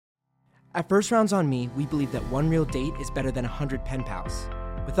At First Rounds on Me, we believe that one real date is better than 100 pen pals.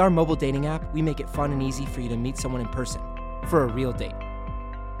 With our mobile dating app, we make it fun and easy for you to meet someone in person for a real date.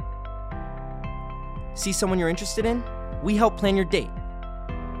 See someone you're interested in? We help plan your date.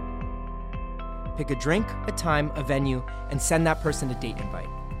 Pick a drink, a time, a venue, and send that person a date invite.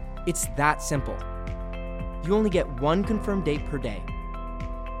 It's that simple. You only get one confirmed date per day.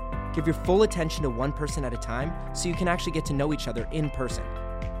 Give your full attention to one person at a time so you can actually get to know each other in person.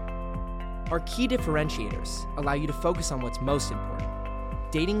 Our key differentiators allow you to focus on what's most important: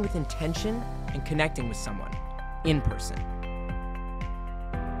 dating with intention and connecting with someone in person.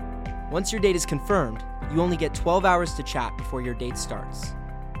 Once your date is confirmed, you only get 12 hours to chat before your date starts.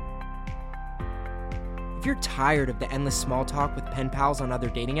 If you're tired of the endless small talk with pen pals on other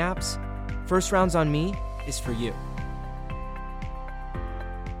dating apps, First Rounds on Me is for you.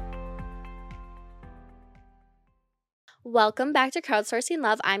 Welcome back to Crowdsourcing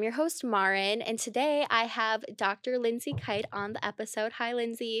Love. I'm your host, Marin, and today I have Dr. Lindsay Kite on the episode. Hi,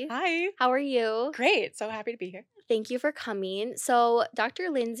 Lindsay. Hi. How are you? Great. So happy to be here. Thank you for coming. So, Dr.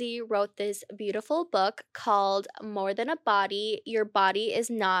 Lindsay wrote this beautiful book called More Than a Body. Your body is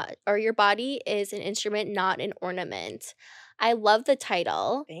an instrument, not an ornament. I love the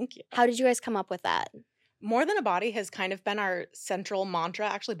title. Thank you. How did you guys come up with that? More Than a Body has kind of been our central mantra.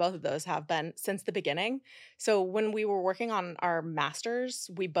 Actually, both of those have been since the beginning. So when we were working on our masters,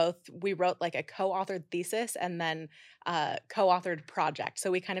 we wrote like a co-authored thesis and then a co-authored project.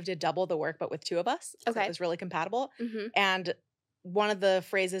 So we kind of did double the work, but with two of us. So Okay. it was really compatible. Mm-hmm. And one of the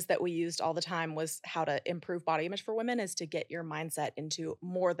phrases that we used all the time was how to improve body image for women is to get your mindset into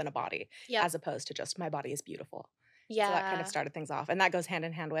more than a body, as opposed to just my body is beautiful. Yeah. So that kind of started things off. And that goes hand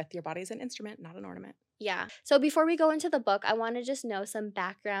in hand with your body is an instrument, not an ornament. Yeah. So before we go into the book, I want to just know some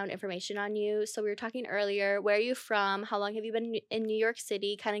background information on you. So we were talking earlier, where are you from? How long have you been in New York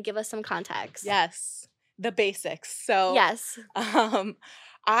City? Kind of give us some context. Yes. The basics. So yes.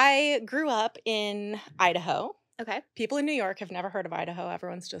 I grew up in Idaho. Okay. People in New York have never heard of Idaho.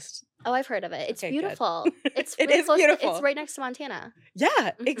 Everyone's just... Oh, I've heard of it. It's okay, beautiful. It's it really is beautiful. It's right next to Montana. Yeah,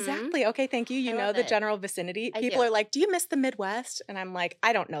 Mhm. exactly. Okay, thank you. You I know love the it. general vicinity. I People do. are like, do you miss the Midwest? And I'm like,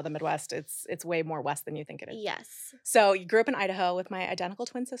 I don't know the Midwest. It's way more west than you think it is. Yes. So you grew up in Idaho with my identical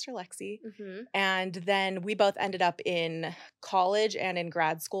twin sister, Lexi. Mm-hmm. And then we both ended up in college and in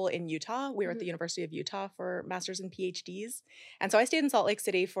grad school in Utah. We were at the University of Utah for masters and PhDs. And so I stayed in Salt Lake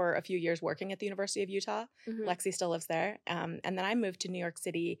City for a few years working at the University of Utah. Mm-hmm. Lexi still lives there. And then I moved to New York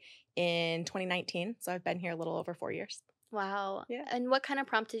City in 2019. So I've been here a little over 4 years. Wow. Yeah. And what kind of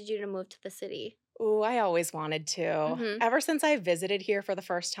prompted you to move to the city? Oh, I always wanted to. Mhm. Ever since I visited here for the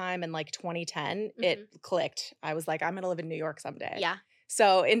first time in like 2010, it clicked. I was like, I'm going to live in New York someday. Yeah.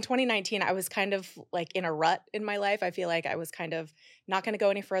 So in 2019, I was kind of like in a rut in my life. I feel like I was kind of not going to go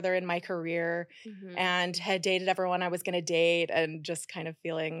any further in my career and had dated everyone I was going to date and just kind of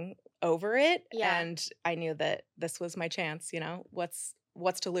feeling over it. Yeah. And I knew that this was my chance, you know, what's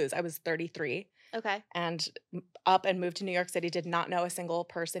to lose? I was 33 Okay. and up and moved to New York City, did not know a single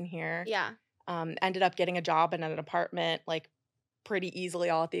person here. Yeah. Ended up getting a job in an apartment like pretty easily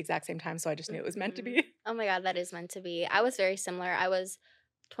all at the exact same time. So I just knew it was meant to be. Oh my God, that is meant to be. I was very similar. I was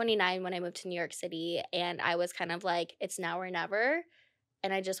 29 when I moved to New York City, and I was kind of like, it's now or never.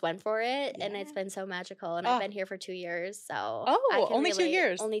 And I just went for it, and it's been so magical. And I've been here for 2 years, so I can only 2 relate.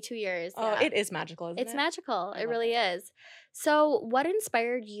 years. Only 2 years. Oh, yeah. it is magical, isn't it? It's magical. I It love really is. So, what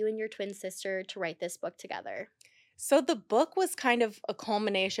inspired you and your twin sister to write this book together? So the book was kind of a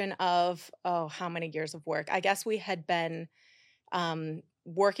culmination of, how many years of work? I guess we had been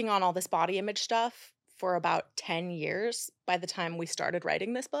working on all this body image stuff for about 10 years by the time we started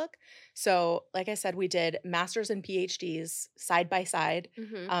writing this book. So like I said, we did masters and PhDs side by side,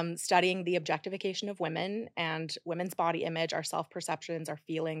 studying the objectification of women and women's body image, our self-perceptions, our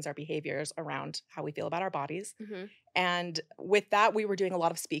feelings, our behaviors around how we feel about our bodies. And with that, we were doing a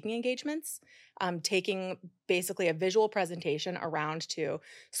lot of speaking engagements, taking basically a visual presentation around to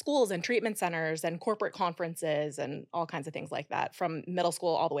schools and treatment centers and corporate conferences and all kinds of things like that, from middle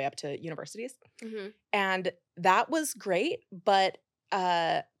school all the way up to universities. And that was great, but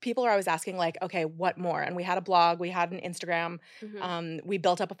people are always asking like, okay, what more? And we had a blog, we had an Instagram, we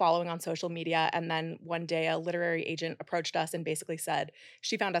built up a following on social media. And then one day a literary agent approached us and basically said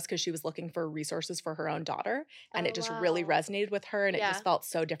she found us because she was looking for resources for her own daughter. And it just really resonated with her. And it just felt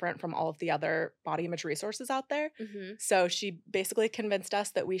so different from all of the other body image resources out there. So she basically convinced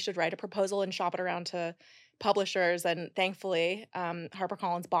us that we should write a proposal and shop it around to publishers, and thankfully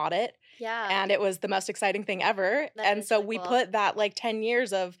HarperCollins bought it. Yeah. And it was the most exciting thing ever. That And is so really we cool. put that like 10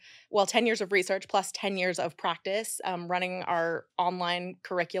 years of research plus 10 years of practice running our online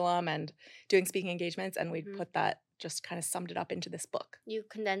curriculum and doing speaking engagements. And we put that, just kind of summed it up into this book. You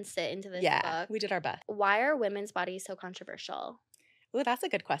condensed it into this Yeah, book. we did our best. Why are women's bodies so controversial? Ooh, that's a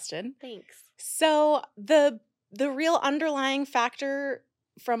good question. Thanks. So the real underlying factor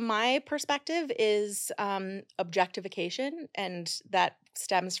from my perspective is objectification, and that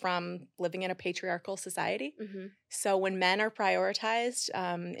stems from living in a patriarchal society. Mm-hmm. So when men are prioritized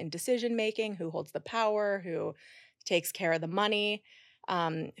in decision making, who holds the power, who takes care of the money,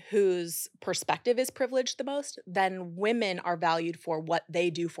 whose perspective is privileged the most, then women are valued for what they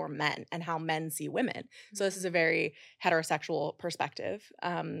do for men and how men see women. Mm-hmm. So this is a very heterosexual perspective,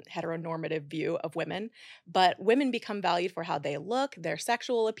 heteronormative view of women. But women become valued for how they look, their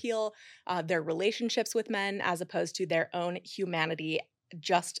sexual appeal, their relationships with men, as opposed to their own humanity,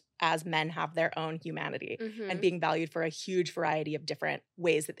 just as men have their own humanity, and being valued for a huge variety of different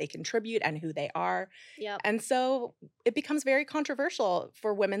ways that they contribute and who they are. Yep. And so it becomes very controversial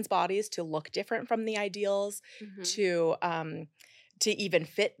for women's bodies to look different from the ideals, to even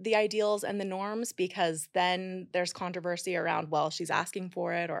fit the ideals and the norms, because then there's controversy around, well, she's asking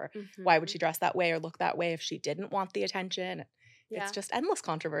for it, or why would she dress that way or look that way if she didn't want the attention? Yeah. It's just endless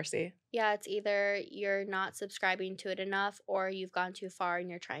controversy. Yeah, it's either you're not subscribing to it enough or you've gone too far and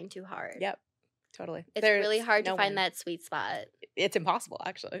you're trying too hard. Yep, totally. It's really hard to find that sweet spot. It's impossible,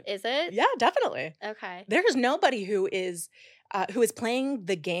 actually. Is it? Yeah, definitely. Okay. There's nobody who is playing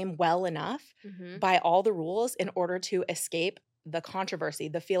the game well enough by all the rules in order to escape the controversy,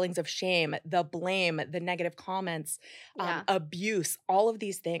 the feelings of shame, the blame, the negative comments, abuse, all of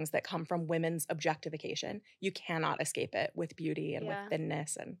these things that come from women's objectification. You cannot escape it with beauty and with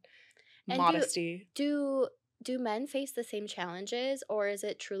thinness and modesty. Do men face the same challenges, or is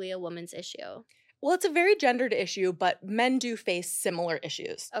it truly a woman's issue? Well, it's a very gendered issue, but men do face similar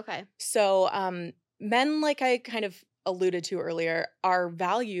issues. Okay. So men, like I kind of alluded to earlier, are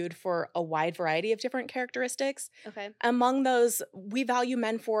valued for a wide variety of different characteristics. Okay. Among those, we value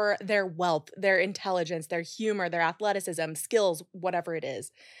men for their wealth, their intelligence, their humor, their athleticism, skills, whatever it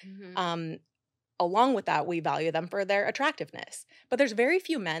is. Along with that, we value them for their attractiveness. But there's very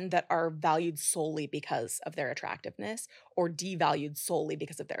few men that are valued solely because of their attractiveness, or devalued solely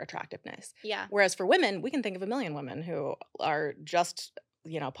because of their attractiveness. Yeah. Whereas for women, we can think of a million women who are just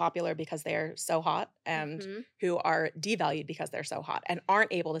popular because they're so hot, and who are devalued because they're so hot and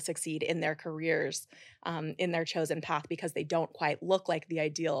aren't able to succeed in their careers, in their chosen path, because they don't quite look like the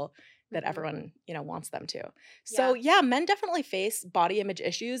ideal that everyone, wants them to. So yeah, men definitely face body image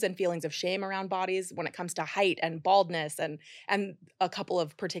issues and feelings of shame around bodies when it comes to height and baldness, and a couple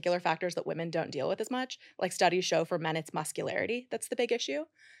of particular factors that women don't deal with as much. Like studies show for men, it's muscularity that's the big issue.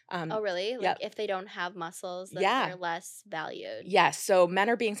 Oh, really? Like if they don't have muscles, then they're less valued. Yes. So men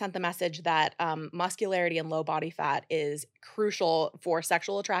are being sent the message that muscularity and low body fat is crucial for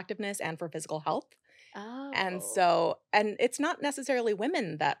sexual attractiveness and for physical health. Oh. And it's not necessarily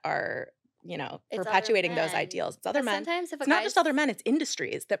women that are, perpetuating those ideals. It's other men. Sometimes it's not just other men, it's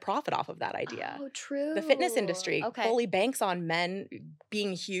industries that profit off of that idea. Oh, true. The fitness industry fully banks on men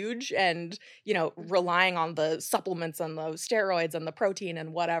being huge and, relying on the supplements and the steroids and the protein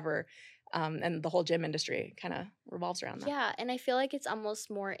and whatever. And the whole gym industry kind of revolves around that. Yeah, and I feel like it's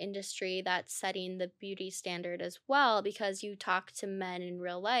almost more industry that's setting the beauty standard as well, because you talk to men in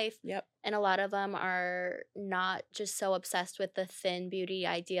real life, and a lot of them are not just so obsessed with the thin beauty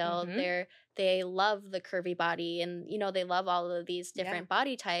ideal. They love the curvy body, and they love all of these different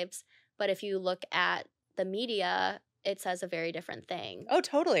body types. But if you look at the media, it says a very different thing. Oh,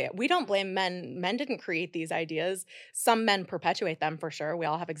 totally. We don't blame men. Men didn't create these ideas. Some men perpetuate them for sure. We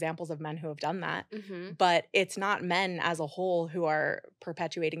all have examples of men who have done that. But it's not men as a whole who are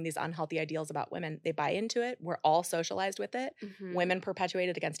perpetuating these unhealthy ideals about women. They buy into it. We're all socialized with it. Women perpetuate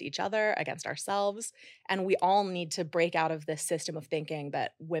it against each other, against ourselves. And we all need to break out of this system of thinking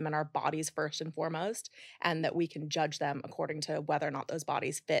that women are bodies first and foremost, and that we can judge them according to whether or not those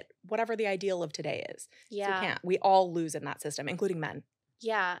bodies fit whatever the ideal of today is. Yeah. So we can't. We all lose in that system, including men.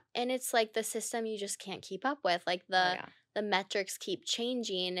 Yeah, and it's like the system you just can't keep up with. Like the metrics keep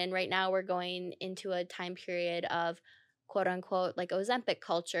changing, and right now we're going into a time period of quote unquote like Ozempic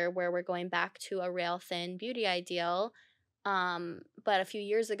culture, where we're going back to a rail thin beauty ideal. But a few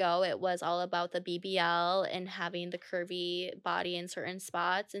years ago it was all about the BBL and having the curvy body in certain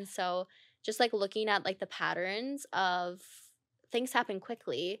spots. And so just like looking at like the patterns of things happen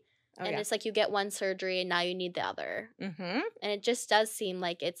quickly. Oh, And yeah. it's like you get one surgery and now you need the other. Mm-hmm. And it just does seem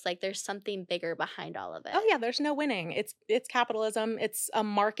like it's like there's something bigger behind all of it. Oh, yeah, there's no winning. It's capitalism. It's a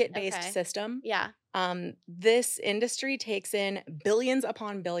market-based Okay. system. Yeah. This industry takes in billions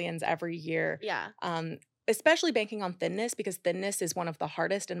upon billions every year. Yeah. Especially banking on thinness, because thinness is one of the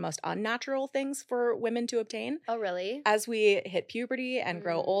hardest and most unnatural things for women to obtain. Oh, really? As we hit puberty and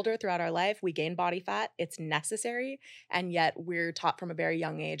grow Mm. older throughout our life, we gain body fat. It's necessary. And yet we're taught from a very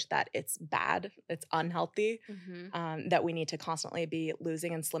young age that it's bad, it's unhealthy, Mm-hmm. that we need to constantly be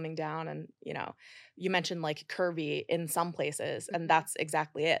losing and slimming down. And, you mentioned like curvy in some places, and Mhm. that's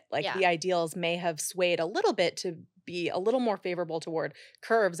exactly it. Like Yeah. the ideals may have swayed a little bit to be a little more favorable toward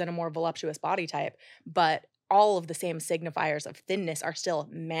curves and a more voluptuous body type, but all of the same signifiers of thinness are still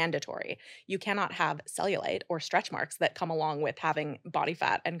mandatory. You cannot have cellulite or stretch marks that come along with having body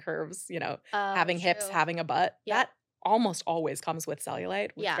fat and curves, having hips, True. having a butt. Yeah. That almost always comes with cellulite,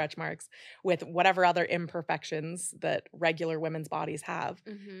 with Yeah. stretch marks, with whatever other imperfections that regular women's bodies have.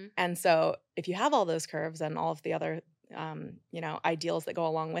 Mm-hmm. And so if you have all those curves and all of the other, ideals that go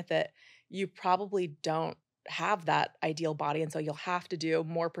along with it, you probably don't have that ideal body. And so you'll have to do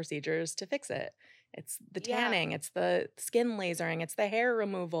more procedures to fix it. It's the Yeah. tanning, it's the skin lasering, it's the hair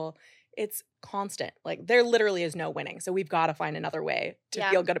removal. It's constant. Like there literally is no winning. So we've got to find another way to Yeah.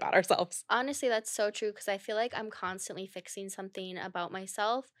 feel good about ourselves. Honestly, that's so true because I feel like I'm constantly fixing something about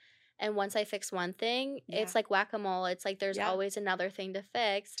myself. And once I fix one thing, Yeah. it's like whack-a-mole. It's like there's Yeah. always another thing to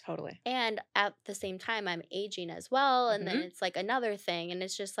fix. Totally. And at the same time, I'm aging as well. And then Mhm. it's like another thing. And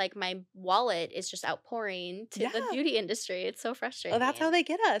it's just like my wallet is just outpouring to the Yeah. beauty industry. It's so frustrating. Well, that's how they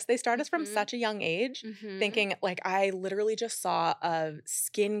get us. They start us from Mhm. such a young age, Mhm. thinking like I literally just saw a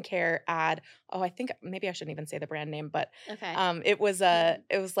skincare ad. Oh, I think maybe I shouldn't even say the brand name, but Okay. it was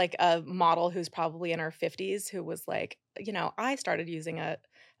like a model who's probably in her 50s who was like, I started using a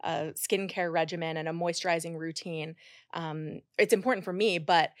skincare regimen and a moisturizing routine. It's important for me,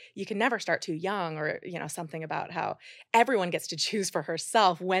 but you can never start too young, or something about how everyone gets to choose for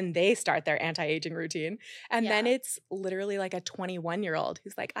herself when they start their anti-aging routine. And then Yeah. it's literally like a 21-year-old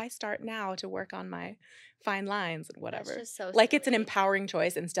who's like, I start now to work on my fine lines and whatever. That's just so Like it's an silly. empowering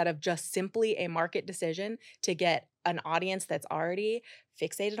choice instead of just simply a market decision to get an audience that's already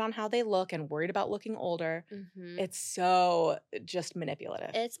fixated on how they look and worried about looking older. Mhm. It's so just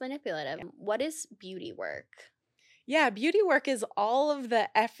manipulative. It's manipulative. What is beauty work? Yeah, beauty work is all of the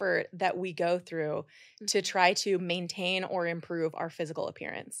effort that we go through to try to maintain or improve our physical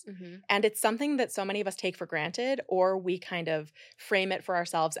appearance. Mm-hmm. And it's something that so many of us take for granted, or we kind of frame it for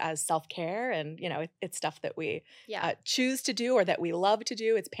ourselves as self-care. And, it's stuff that we Yeah. choose to do or that we love to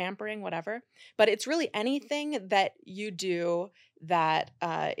do. It's pampering, whatever. But it's really anything that you do that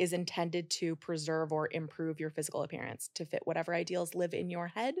is intended to preserve or improve your physical appearance to fit whatever ideals live in your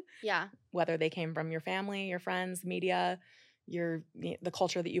head, Yeah. whether they came from your family, your friends, media, the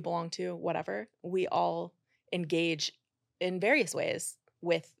culture that you belong to, whatever. We all engage in various ways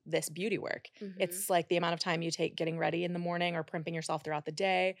with this beauty work. Mhm. It's like the amount of time you take getting ready in the morning or primping yourself throughout the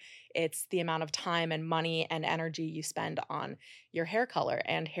day. It's the amount of time and money and energy you spend on your hair color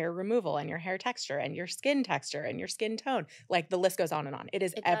and hair removal and your hair texture and your skin texture and your skin tone. Like the list goes on and on. It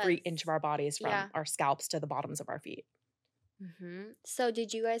is It every does. inch of our bodies from Yeah. our scalps to the bottoms of our feet. Mm-hmm. So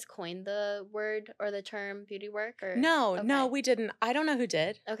did you guys coin the word or the term beauty work? Or No, Okay. we didn't. I don't know who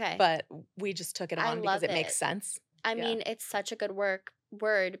did, Okay. but we just took it I on because love it makes it. sense. I Yeah. mean, it's such a good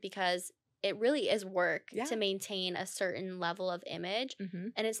word because it really is work Yeah. to maintain a certain level of image, Mm-hmm.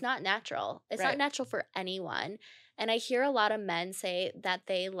 and it's not natural. It's not Right. natural for anyone. And I hear a lot of men say that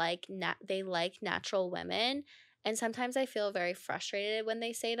they like natural women, and sometimes I feel very frustrated when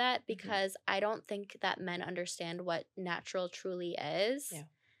they say that because I don't think that men understand what natural truly is. Yeah.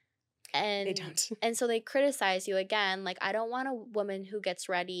 And They don't. and so they criticize you again, like I don't want a woman who gets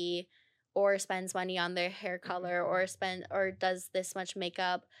ready or spends money on their hair color or does this much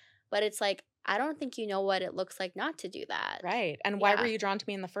makeup, but it's like I don't think you know what it looks like not to do that. Right. And why were Yeah. you drawn to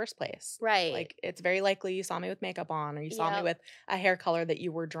me in the first place? Right. Like, it's very likely you saw me with makeup on, or you saw me Yep. with a hair color that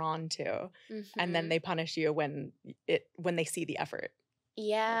you were drawn to, and then Mhm. they punish you when they see the effort.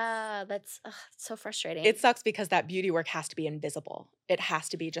 Yeah, that's so frustrating. It sucks because that beauty work has to be invisible. It has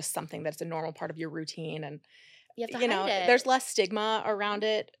to be just something that's a normal part of your routine, and you have to hide it. there's less stigma around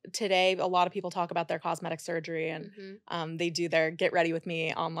it today. A lot of people talk about their cosmetic surgery and Mhm. they do their get ready with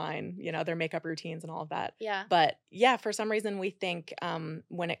me online, their makeup routines and all of that. Yeah. But yeah, for some reason we think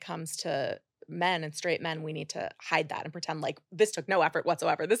when it comes to men and straight men, we need to hide that and pretend like this took no effort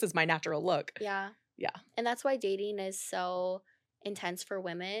whatsoever. This is my natural look. Yeah. Yeah. And that's why dating is so intense for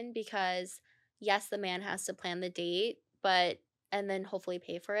women because yes, the man has to plan the date, but and then hopefully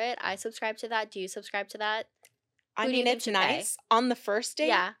pay for it. I subscribe to that. Do you subscribe to that? I Who do you mean, think it's should pay? nice on the first date.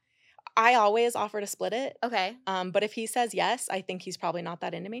 Yeah. I always offer to split it. Okay. But if he says yes, I think he's probably not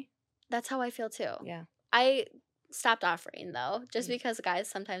that into me. That's how I feel too. Yeah. I stopped offering though, just Mm. because guys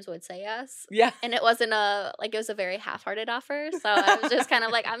sometimes would say yes. Yeah. And it wasn't it was a very half-hearted offer. So I was just kind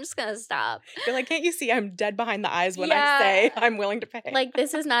of like, I'm just going to stop. You're like, can't you see I'm dead behind the eyes when Yeah. I say I'm willing to pay? Like,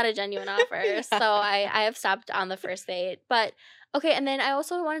 this is not a genuine offer. Yeah. So I have stopped on the first date. But okay, and then I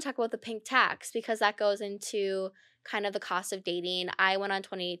also want to talk about the pink tax, because that goes into kind of the cost of dating. I went on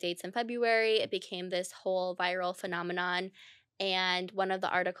 28 dates in February. It became this whole viral phenomenon. And one of the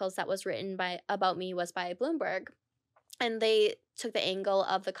articles that was written about me was by Bloomberg. And they took the angle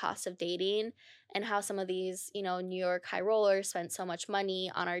of the cost of dating and how some of these, New York high rollers spent so much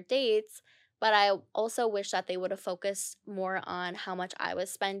money on our dates. But I also wish that they would have focused more on how much I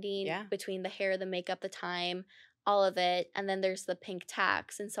was spending between the hair, the makeup, the time, all of it. And then there's the pink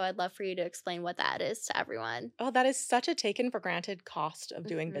tax. And so I'd love for you to explain what that is to everyone. Oh, that is such a taken for granted cost of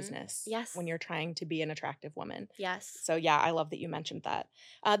doing Mhm. business. Yes. When you're trying to be an attractive woman. Yes. So yeah, I love that you mentioned that.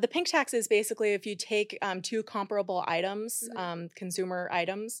 The pink tax is basically if you take two comparable items, consumer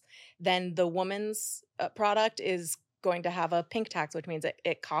items, then the woman's product is going to have a pink tax, which means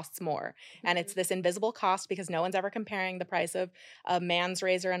it costs more. And it's this invisible cost because no one's ever comparing the price of a man's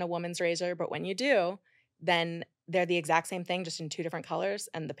razor and a woman's razor. But when you do, then they're the exact same thing, just in two different colors.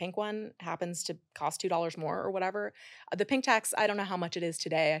 And the pink one happens to cost $2 more or whatever. The pink tax, I don't know how much it is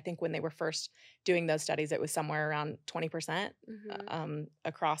today. I think when they were first doing those studies, it was somewhere around 20%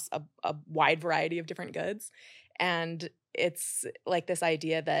 across a wide variety of different goods. And it's like this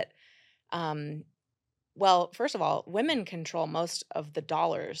idea that, well, first of all, women control most of the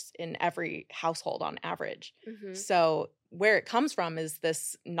dollars in every household on average. So where it comes from is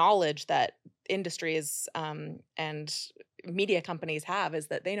this knowledge that industries and media companies have, is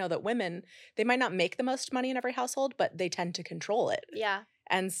that they know that women, they might not make the most money in every household, but they tend to control it. Yeah.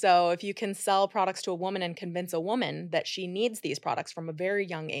 And so if you can sell products to a woman and convince a woman that she needs these products from a very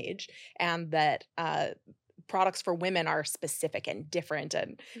young age, and that products for women are specific and different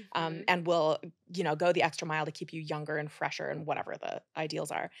and will, go the extra mile to keep you younger and fresher and whatever the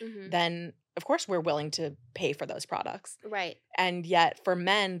ideals are, then of course we're willing to pay for those products. Right. And yet for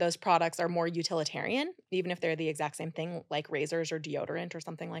men, those products are more utilitarian, even if they're the exact same thing, like razors or deodorant or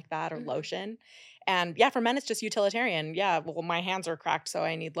something like that, or lotion. And yeah, for men, it's just utilitarian. Yeah, well, my hands are cracked, so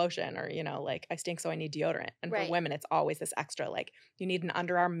I need lotion, or, like I stink, so I need deodorant. And for women, it's always this extra, like you need an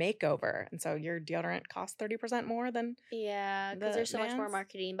underarm makeover. And so your deodorant costs 30% more than because there's so much more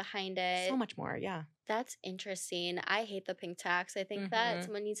marketing behind it. So much more, yeah. That's interesting. I hate the pink tax. I think that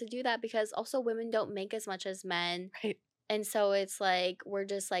someone needs to do that, because also women don't make as much as men. Right. And so it's like we're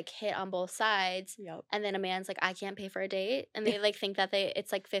just like hit on both sides. Yep. And then a man's like, I can't pay for a date. And they like think that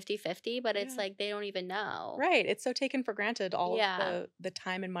it's like 50-50, but it's like they don't even know. Right. It's so taken for granted, all of the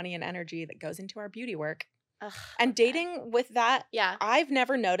time and money and energy that goes into our beauty work. Ugh, and dating with that, yeah, I've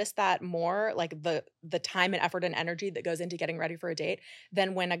never noticed that more, like the time and effort and energy that goes into getting ready for a date,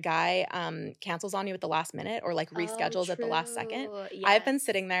 than when a guy cancels on you at the last minute or like reschedules at the last second. Yes. I've been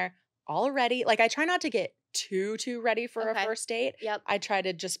sitting there already. Like I try not to get too ready for a first date. Yep. I try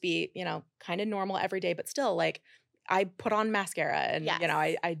to just be, kind of normal every day, but still like I put on mascara and,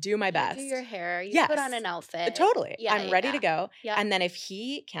 I do my best. You do your hair. You put on an outfit. Totally. Yeah, I'm ready to go. Yeah. And then if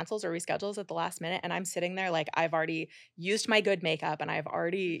he cancels or reschedules at the last minute and I'm sitting there like I've already used my good makeup and I've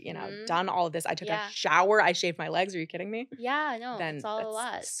already, done all of this. I took a shower. I shaved my legs. Are you kidding me? Yeah, no, then it's all a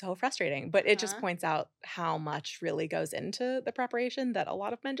lot. So frustrating. But it just points out how much really goes into the preparation that a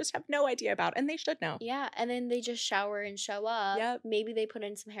lot of men just have no idea about, and they should know. Yeah. And then they just shower and show up. Yep. Maybe they put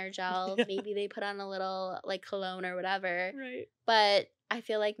in some hair gel. Maybe they put on a little like cologne or whatever. Right. But I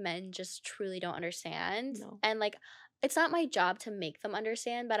feel like men just truly don't understand. No. And like, it's not my job to make them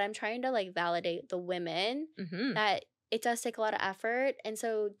understand, but I'm trying to like validate the women that it does take a lot of effort. And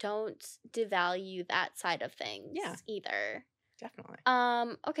so don't devalue that side of things either. Definitely.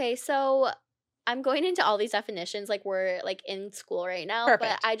 Okay, so I'm going into all these definitions like we're like in school right now.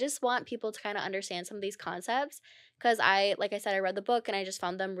 Perfect. But I just want people to kind of understand some of these concepts, because like I said, I read the book and I just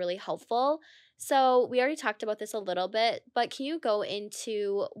found them really helpful. So we already talked about this a little bit, but can you go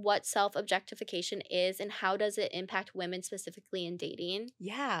into what self-objectification is and how does it impact women specifically in dating?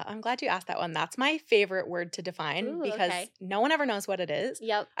 Yeah, I'm glad you asked that one. That's my favorite word to define because no one ever knows what it is.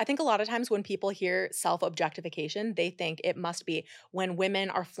 Yep. I think a lot of times when people hear self-objectification, they think it must be when women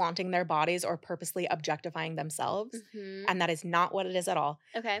are flaunting their bodies or purposely objectifying themselves. And that is not what it is at all.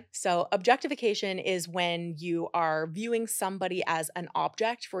 Okay. So objectification is when you are viewing somebody as an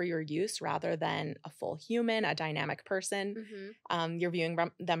object for your use rather than than a full human, a dynamic person. Mm-hmm. You're viewing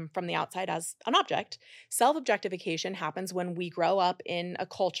them from the outside as an object. Self-objectification happens when we grow up in a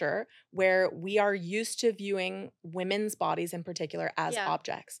culture where we are used to viewing women's bodies in particular as Yeah.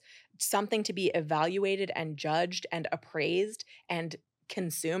 objects, something to be evaluated and judged and appraised and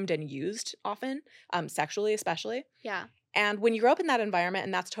consumed and used often, sexually especially. Yeah. And when you grow up in that environment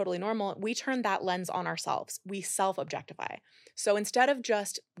and that's totally normal, we turn that lens on ourselves. We self-objectify. So instead of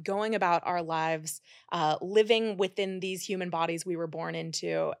just going about our lives, living within these human bodies we were born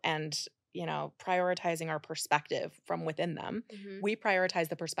into and, you know, prioritizing our perspective from within them, Mm-hmm. we prioritize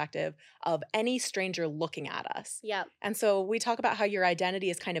the perspective of any stranger looking at us. Yep. And so we talk about how your identity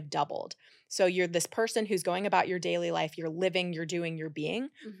is kind of doubled. So you're this person who's going about your daily life, you're living, you're doing, you're being,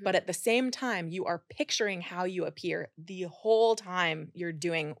 Mm-hmm. but at the same time, you are picturing how you appear the whole time you're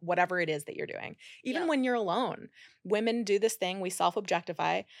doing whatever it is that you're doing, even Yep. when you're alone. Women do this thing, we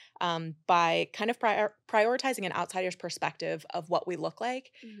self-objectify by kind of prioritizing an outsider's perspective of what we look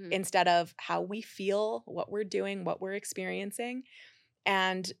like Mm-hmm. instead of how we feel, what we're doing, what we're experiencing.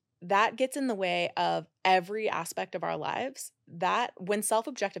 And that gets in the way of every aspect of our lives. That when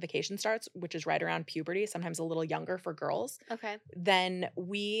self-objectification starts, which is right around puberty, sometimes a little younger for girls, Okay. then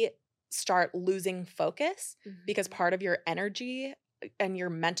we start losing focus Mm-hmm. because part of your energy and your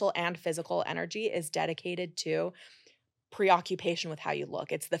mental and physical energy is dedicated to preoccupation with how you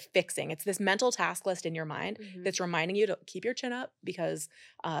look. It's the fixing. It's this mental task list in your mind Mm-hmm. that's reminding you to keep your chin up because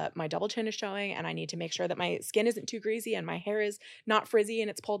my double chin is showing and I need to make sure that my skin isn't too greasy and my hair is not frizzy and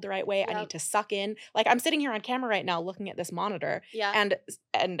it's pulled the right way. I Yep. need to suck in. Like I'm sitting here on camera right now looking at this monitor Yeah.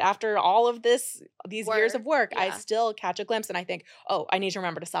 and after all of these years of work, I Yeah. still catch a glimpse and I think, oh, I need to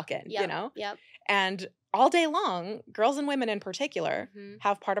remember to suck in, Yep. you know? Yep. And all day long, girls and women in particular Mm-hmm.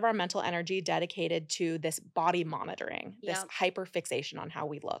 have part of our mental energy dedicated to this body monitoring, this Yep. hyper fixation on how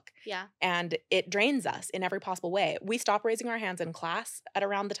we look. Yeah. And it drains us in every possible way. We stop raising our hands in class at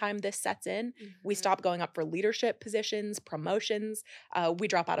around the time this sets in. We Mm-hmm. stop going up for leadership positions, promotions. We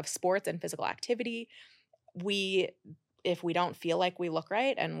drop out of sports and physical activity. If we don't feel like we look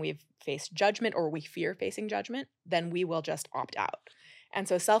right and we've faced judgment or we fear facing judgment, then we will just opt out. And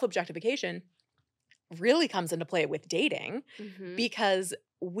so self-objectification really comes into play with dating Mm-hmm. because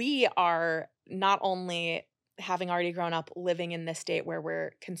we are not only having already grown up living in this state where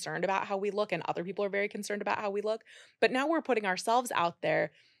we're concerned about how we look and other people are very concerned about how we look, but now we're putting ourselves out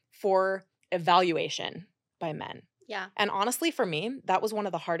there for evaluation by men. Yeah. And honestly, for me, that was one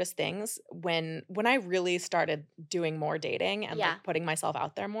of the hardest things when I really started doing more dating and Yeah. like putting myself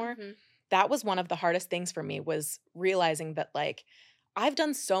out there more. Mm-hmm. That was one of the hardest things for me was realizing that like I've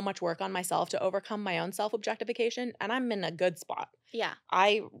done so much work on myself to overcome my own self-objectification and I'm in a good spot. Yeah.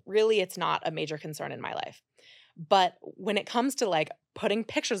 It's not a major concern in my life. But when it comes to like putting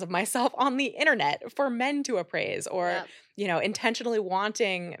pictures of myself on the internet for men to appraise or, Yep. you know, intentionally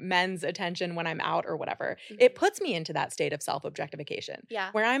wanting men's attention when I'm out or whatever, Mhm. it puts me into that state of self-objectification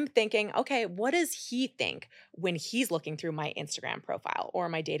Yeah. where I'm thinking, okay, what does he think when he's looking through my Instagram profile or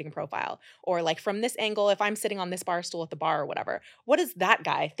my dating profile? Or like from this angle, if I'm sitting on this bar stool at the bar or whatever, what does that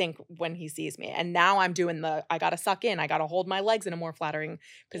guy think when he sees me? And now I'm doing I got to suck in, I got to hold my legs in a more flattering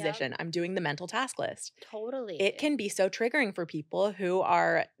position. I'm doing the mental task list. Totally. It can be so triggering for people who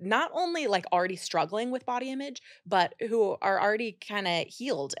are not only like already struggling with body image, but who are already kind of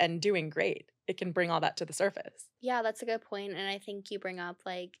healed and doing great. It can bring all that to the surface. Yeah, that's a good point. And I think you bring up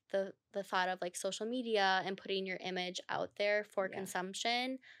like the thought of like social media and putting your image out there for Yeah.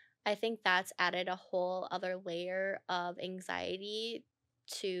 consumption. I think that's added a whole other layer of anxiety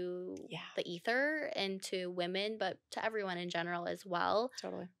to Yeah. the ether and to women, but to everyone in general as well.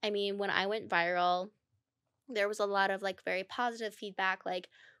 Totally. I mean, when I went viral, there was a lot of like very positive feedback, like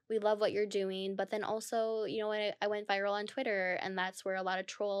we love what you're doing, but then also, you know, I went viral on Twitter, and that's where a lot of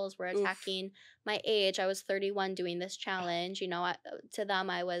trolls were Oof. attacking my age. I was 31 doing this challenge. You know, to them,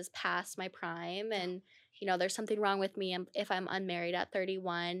 I was past my prime, and you know, there's something wrong with me if I'm unmarried at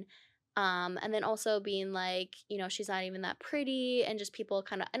 31. And then also being like, you know, she's not even that pretty, and just people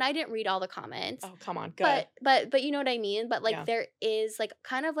kind of, and I didn't read all the comments. Oh, come on. Good. But you know what I mean? But like Yeah. there is like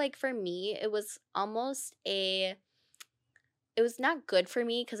kind of like for me, it was almost it was not good for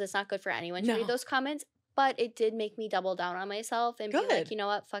me because it's not good for anyone to No. read those comments, but it did make me double down on myself and be like, Good. you know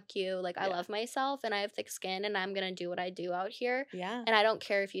what, fuck you. Like I Yeah. love myself and I have thick skin and I'm gonna do what I do out here. Yeah. And I don't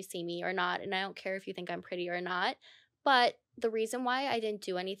care if you see me or not, and I don't care if you think I'm pretty or not. But the reason why I didn't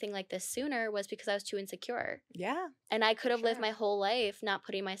do anything like this sooner was because I was too insecure. Yeah. And I could have lived sure. my whole life not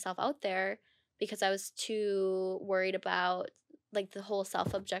putting myself out there because I was too worried about like the whole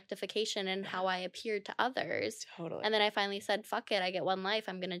self-objectification and how I appeared to others. Totally. And then I finally said, fuck it, I get one life,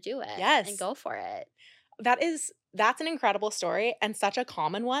 I'm gonna do it. Yes. And go for it. That's an incredible story and such a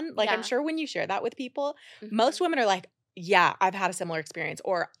common one. Like, I'm Yeah. sure when you share that with people, Mhm. most women are like, yeah, I've had a similar experience,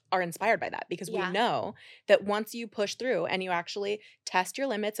 or are inspired by that, because we Yeah. know that once you push through and you actually test your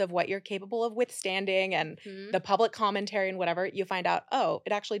limits of what you're capable of withstanding and Mhm. the public commentary and whatever, you find out, oh,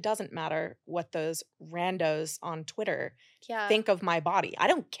 it actually doesn't matter what those randos on Twitter Yeah. think of my body. I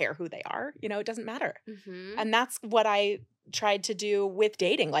don't care who they are. You know, it doesn't matter. Mhm. And that's what I tried to do with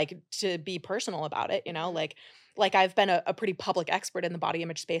dating, like, to be personal about it, you know, Mhm. like I've been a pretty public expert in the body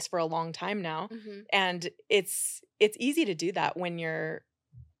image space for a long time now. Mhm. And it's easy to do that when you're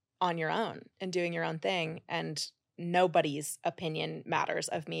on your own and doing your own thing, and nobody's opinion matters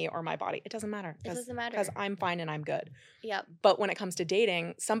of me or my body. It doesn't matter. It doesn't matter. Because I'm fine and I'm good. Yep. But when it comes to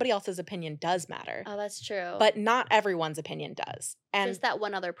dating, somebody else's opinion does matter. Oh, that's true. But not everyone's opinion does. And just that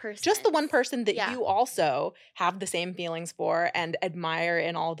one other person. just the one person that Yeah. you also have the same feelings for and admire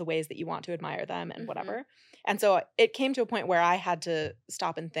in all the ways that you want to admire them and Mhm. whatever. And so it came to a point where I had to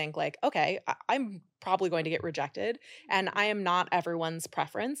stop and think, like, okay, I'm probably going to get rejected, and I am not everyone's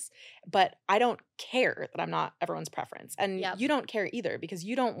preference, but I don't care that I'm not everyone's preference. And Yep. you don't care either, because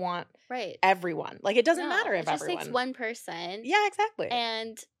you don't want Right. everyone. Like, it doesn't No, matter if it just everyone. takes one person. Yeah, exactly.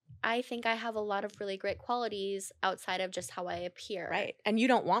 And I think I have a lot of really great qualities outside of just how I appear. Right. And you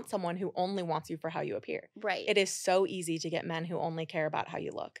don't want someone who only wants you for how you appear. Right. It is so easy to get men who only care about how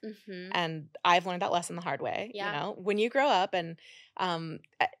you look. Mhm. And I've learned that lesson the hard way. Yeah. You know, when you grow up and,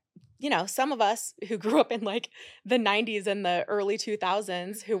 you know, some of us who grew up in like the 90s and the early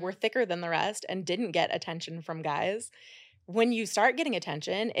 2000s who were thicker than the rest and didn't get attention from guys, when you start getting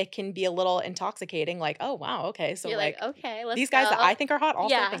attention, it can be a little intoxicating. Like, oh, wow, okay. So You're like, okay, let's these guys go. that I think are hot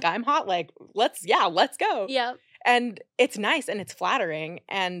also Yeah. think I'm hot. Like, let's go. Yep. And it's nice and it's flattering.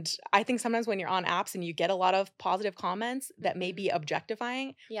 And I think sometimes when you're on apps and you get a lot of positive comments that may Mhm. be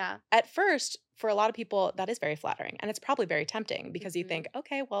objectifying, Yeah. at first, for a lot of people, that is very flattering. And it's probably very tempting, because you Mhm. think,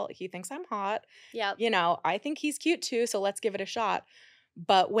 okay, well, he thinks I'm hot. Yep. You know, I think he's cute too, so let's give it a shot.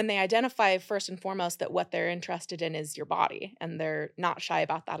 But when they identify first and foremost that what they're interested in is your body, and they're not shy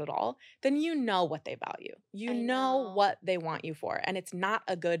about that at all, then you know what they value. You I know know. what they want you for. And it's not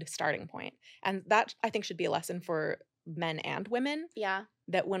a good starting point. And that, I think, should be a lesson for men and women, Yeah.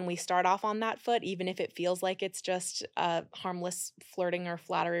 that when we start off on that foot, even if it feels like it's just harmless flirting or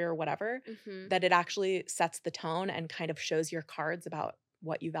flattery or whatever, Mhm. that it actually sets the tone and kind of shows your cards about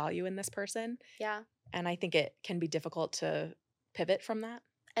what you value in this person. Yeah. And I think it can be difficult to pivot from that.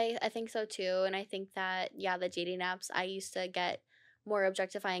 I think so too. And I think that, yeah, the dating apps, I used to get more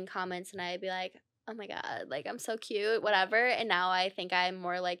objectifying comments and I'd be like, oh my God, like I'm so cute, whatever. And now I think I'm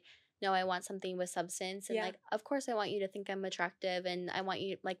more like, no, I want something with substance. And Yeah. like, of course, I want you to think I'm attractive and I want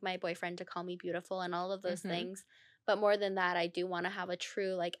you, like my boyfriend, to call me beautiful and all of those Mhm. things. But more than that, I do want to have a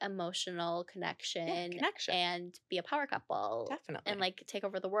true like emotional connection, connection. and be a power couple. Definitely. And like take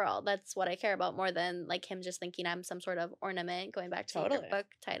over the world. That's what I care about more than like him just thinking I'm some sort of ornament, going back to your Totally. book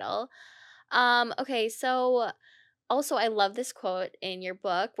title. Okay, so also I love this quote in your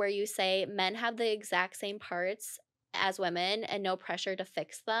book where you say men have the exact same parts as women and no pressure to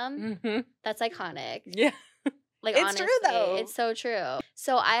fix them. Mhm. That's iconic. Yeah. Like, It's honestly, true, though. it's so true.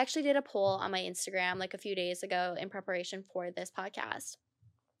 So I actually did a poll on my Instagram like a few days ago in preparation for this podcast.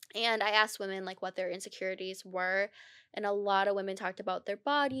 And I asked women like what their insecurities were. And a lot of women talked about their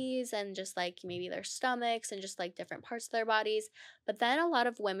bodies and just like maybe their stomachs and just like different parts of their bodies. But then a lot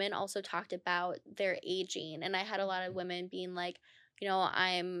of women also talked about their aging. And I had a lot of women being like, you know,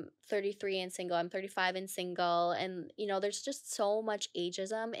 I'm 33 and single, I'm 35 and single. And, you know, there's just so much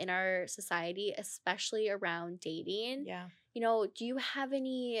ageism in our society, especially around dating. Yeah. You know, do you have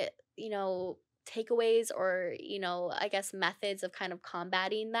any, you know, takeaways or, you know, I guess methods of kind of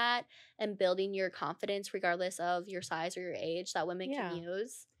combating that and building your confidence regardless of your size or your age that women Yeah. can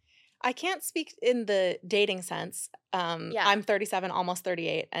use? I can't speak in the dating sense. Yeah. I'm 37, almost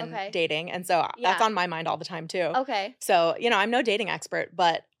 38 and Okay. dating. And so that's Yeah. on my mind all the time too. Okay. So, you know, I'm no dating expert,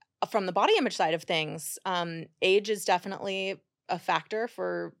 but from the body image side of things, age is definitely a factor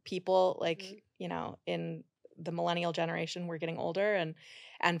for people like, Mhm. you know, in the millennial generation, we're getting older and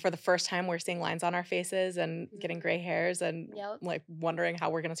for the first time we're seeing lines on our faces and getting Mhm. gray hairs and Yep. like wondering how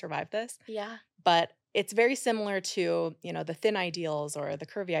we're going to survive this. Yeah. But it's very similar to, you know, the thin ideals or the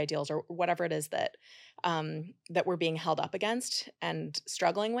curvy ideals or whatever it is that that we're being held up against and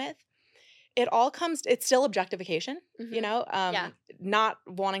struggling with. It's still objectification, Mhm. Yeah. not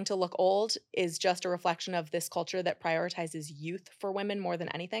wanting to look old is just a reflection of this culture that prioritizes youth for women more than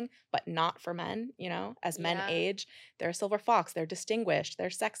anything, but not for men, as men Yeah. age, they're a silver fox, they're distinguished, they're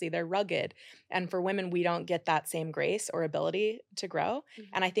sexy, they're rugged. And for women, we don't get that same grace or ability to grow.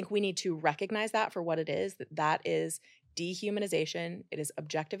 And I Mhm. think we need to recognize that for what it is, that is dehumanization, it is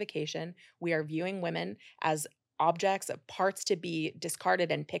objectification. We are viewing women as objects, parts to be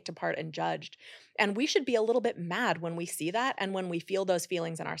discarded and picked apart and judged. And we should be a little bit mad when we see that and when we feel those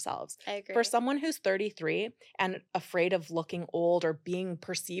feelings in ourselves. I For agree. someone who's 33 and afraid of looking old or being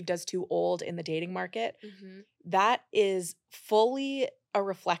perceived as too old in the dating market, Mhm. that is fully a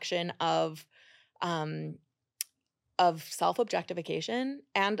reflection um, of self-objectification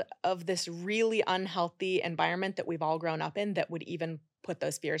and of this really unhealthy environment that we've all grown up in that would even put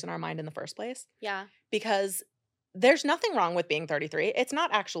those fears in our mind in the first place. Yeah. Because there's nothing wrong with being 33. It's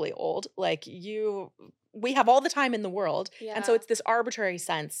not actually old. We have all the time in the world. And so Yeah. it's this arbitrary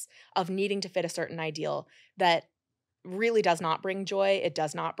sense of needing to fit a certain ideal that really does not bring joy. It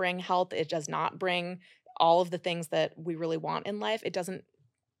does not bring health. It does not bring all of the things that we really want in life. It doesn't.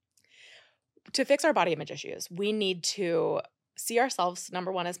 To fix our body image issues, we need to see ourselves,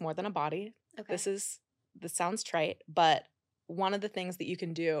 number one, as more than a body. Okay. This sounds trite, but one of the things that you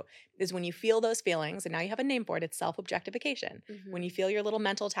can do is when you feel those feelings, and now you have a name for it, it's self-objectification. When Mhm. you feel your little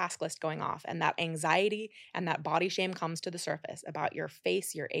mental task list going off and that anxiety and that body shame comes to the surface about your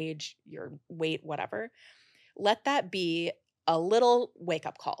face, your age, your weight, whatever, let that be a little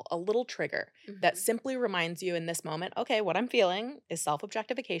wake-up call, a little trigger that Mhm. simply reminds you in this moment, okay, what I'm feeling is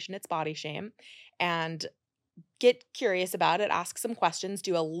self-objectification, it's body shame, and get curious about it, ask some questions,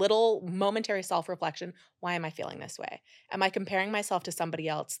 do a little momentary self reflection. Why am I feeling this way? Am I comparing myself to somebody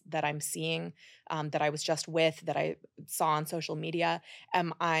else that I'm seeing, that I was just with, that I saw on social media?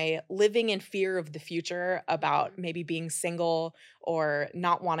 Am I living in fear of the future about Mhm. maybe being single or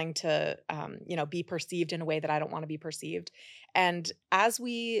not wanting to, be perceived in a way that I don't want to be perceived? And as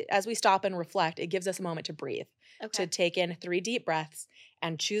we stop and reflect, it gives us a moment to breathe, to Okay. take in 3 deep breaths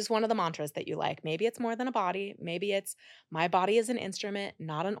and choose one of the mantras that you like. Maybe it's more than a body. Maybe it's my body is an instrument,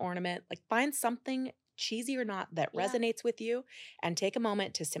 not an ornament. Like find something cheesy or not that Yeah. resonates with you and take a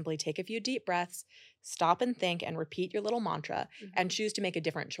moment to simply take a few deep breaths, stop and think and repeat your little mantra and Mhm. choose to make a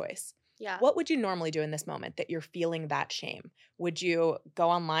different choice. Yeah. What would you normally do in this moment that you're feeling that shame? Would you go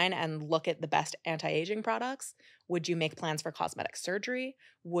online and look at the best anti-aging products? Would you make plans for cosmetic surgery?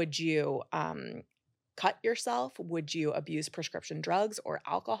 Would you cut yourself? Would you abuse prescription drugs or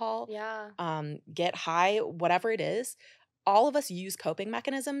alcohol? Yeah. Get high, whatever it is. All of us use coping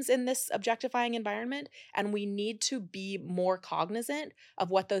mechanisms in this objectifying environment, and we need to be more cognizant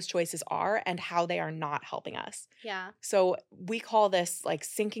of what those choices are and how they are not helping us. Yeah. So we call this like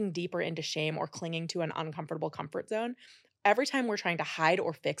sinking deeper into shame or clinging to an uncomfortable comfort zone. Every time we're trying to hide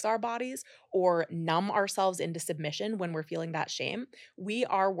or fix our bodies or numb ourselves into submission when we're feeling that shame, we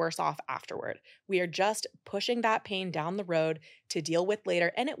are worse off afterward. We are just pushing that pain down the road to deal with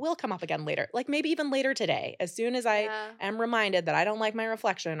later, and it will come up again later, like maybe even later today. As soon as I Yeah. am reminded that I don't like my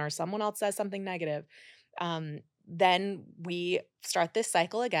reflection or someone else says something negative, then we start this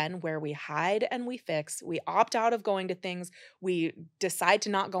cycle again where we hide and we fix. We opt out of going to things. We decide to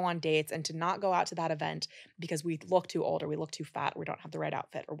not go on dates and to not go out to that event because we look too old or we look too fat or we don't have the right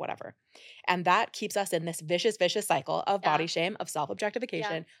outfit or whatever. And that keeps us in this vicious, vicious cycle of body Yeah. shame, of self Yeah.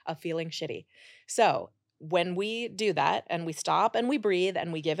 objectification, of feeling shitty. So when we do that and we stop and we breathe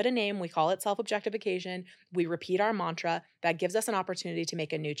and we give it a name, we call it self objectification, we repeat our mantra, that gives us an opportunity to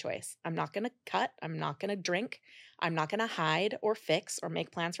make a new choice. I'm not going to cut. I'm not going to drink. I'm not going to hide or fix or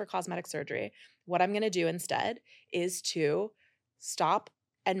make plans for cosmetic surgery. What I'm going to do instead is to stop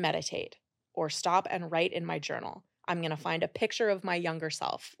and meditate or stop and write in my journal. I'm going to find a picture of my younger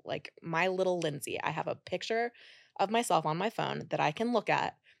self, like my little Lindsay. I have a picture of myself on my phone that I can look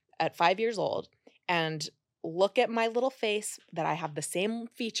at 5 years old and look at my little face that I have the same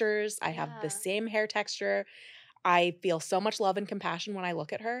features, I have the Yeah. same hair texture. I feel so much love and compassion when I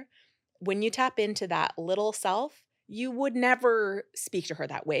look at her. When you tap into that little self, you would never speak to her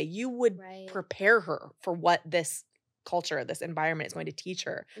that way. You would Right. prepare her for what this culture, this environment is going to teach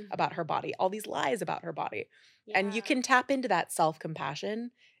her about Mhm. her body, all these lies about her body. And you Yeah. can tap into that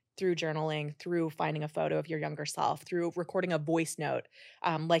self-compassion through journaling, through finding a photo of your younger self, through recording a voice note,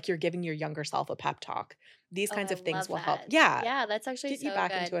 like you're giving your younger self a pep talk. These Oh, kinds I of things love will help. that. Yeah, Yeah, that's actually get you so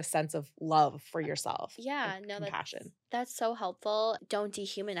back into good. a sense of love for yourself and Yeah, no, compassion. that's so helpful. Don't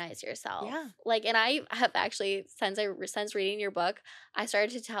dehumanize yourself. Yeah. Like, and I have actually since reading your book, I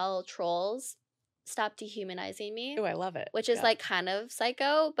started to tell trolls stop dehumanizing me. Oh, I love it. Which is like kind of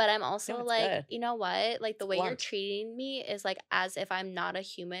psycho, but I'm also it's like, good. you know what? Like the way you're blunt. treating me is like as if I'm not a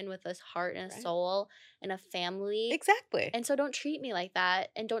human with a heart and a Right. soul and a family. Exactly. And so don't treat me like that,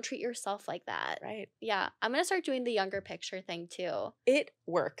 and don't treat yourself like that. Right. Yeah. I'm going to start doing the younger picture thing too. It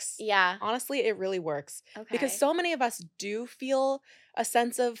works. Yeah. Honestly, it really works. Okay. Because so many of us do feel a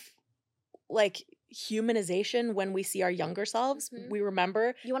sense of like humanization when we see our younger selves. Mhm. We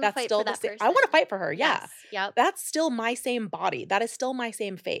remember You want to that's fight still for the that same. person. I want to fight for her. Yeah. Yes. Yep. That's still my same body. That is still my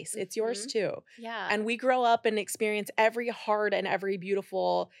same face. It's yours too. Yeah. And we grow up and experience every hard and every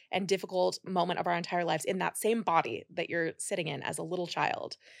beautiful and difficult moment of our entire lives in that same body that you're sitting in as a little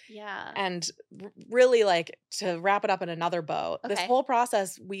child. Yeah. And really, like, to wrap it up in another bow, this Okay. whole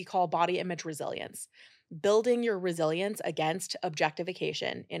process we call body image resilience. Building your resilience against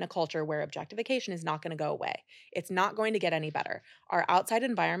objectification in a culture where objectification is not going to go away. It's not going to get any better. Our outside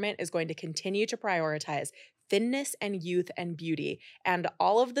environment is going to continue to prioritize thinness and youth and beauty, and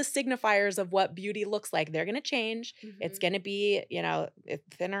all of the signifiers of what beauty looks like. They're going to change. It's Mhm. going to be,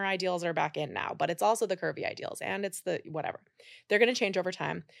 thinner ideals are back in now, but it's also the curvy ideals, and it's the whatever. They're going to change over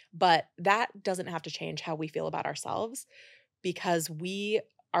time, but that doesn't have to change how we feel about ourselves, because we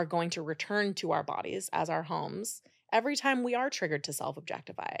are going to return to our bodies as our homes every time we are triggered to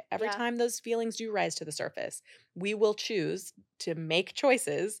self-objectify. Every Yeah. time those feelings do rise to the surface, we will choose to make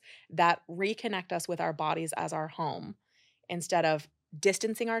choices that reconnect us with our bodies as our home, instead of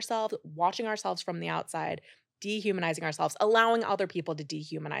distancing ourselves, watching ourselves from the outside, dehumanizing ourselves, allowing other people to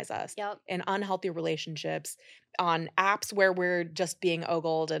dehumanize us Yep. in unhealthy relationships, on apps where we're just being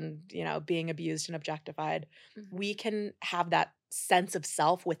ogled and, being abused and objectified. Mhm. We can have that sense of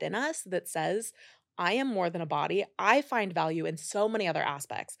self within us that says, I am more than a body. I find value in so many other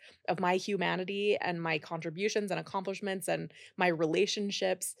aspects of my humanity and my contributions and accomplishments and my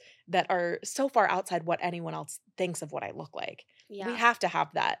relationships that are so far outside what anyone else thinks of what I look like. Yeah. We have to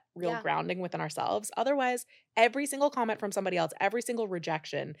have that real Yeah. grounding within ourselves. Otherwise, every single comment from somebody else, every single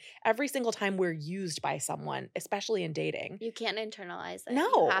rejection, every single time we're used by someone, especially in dating, You can't internalize it.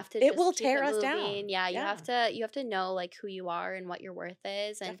 No, You have to it just will keep tear it us down. moving. Yeah, you Yeah. have to know like who you are and what your worth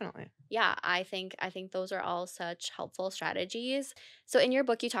is. And definitely. yeah, I think those are all such helpful strategies. So in your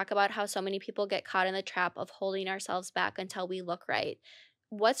book you talk about how so many people get caught in the trap of holding ourselves back until we look right.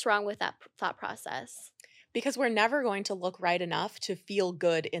 What's wrong with that thought process? Because we're never going to look right enough to feel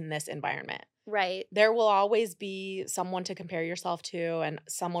good in this environment. Right. There will always be someone to compare yourself to, and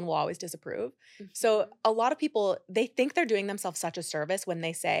someone will always disapprove. So Mhm. a lot of people, they think they're doing themselves such a service when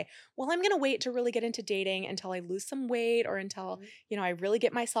they say, well, I'm going to wait to really get into dating until I lose some weight, or until, Mhm. I really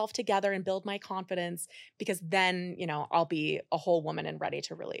get myself together and build my confidence, because then, I'll be a whole woman and ready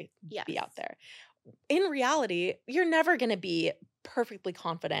to really be Yes. out there. In reality, you're never going to be perfectly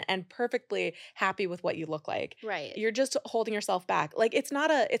confident and perfectly happy with what you look like. Right. You're just holding yourself back. Like, it's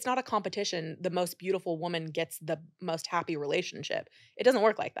not a competition. The most beautiful woman gets the most happy relationship. It doesn't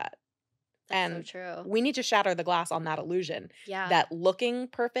work like that. That's And so true. we need to shatter the glass on that illusion Yeah. that looking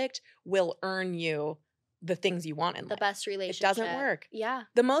perfect will earn you the things you want in The life. best relationship. It doesn't work. Yeah.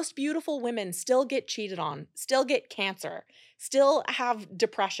 The most beautiful women still get cheated on, still get cancer, still have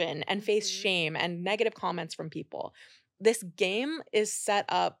depression and face Mhm. shame and negative comments from people. This game is set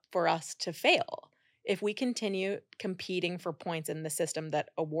up for us to fail if we continue competing for points in the system that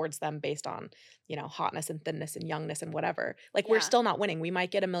awards them based on, hotness and thinness and youngness and whatever. Like, we're Yeah. still not winning. We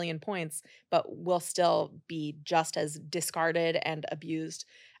might get 1,000,000 points, but we'll still be just as discarded and abused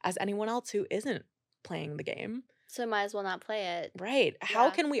as anyone else who isn't playing the game. So might as well not play it. Right. How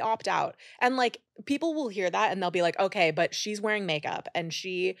Yeah. can we opt out? And like, people will hear that and they'll be like, okay, but she's wearing makeup and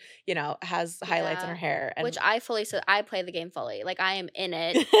she, has highlights in her Yeah. hair. And Which I play the game fully. Like I am in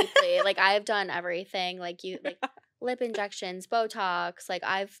it deeply. Like I've done everything. Like lip injections, Botox. Like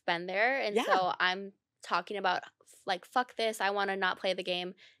I've been there, and Yeah. so I'm talking about like fuck this. I want to not play the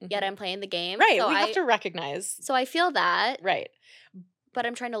game. Yet Mhm. I'm playing the game. Right. So we have to recognize. So I feel that, Right. but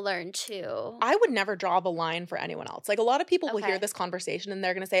I'm trying to learn too. I would never draw the line for anyone else. Like, a lot of people will hear Okay. this conversation and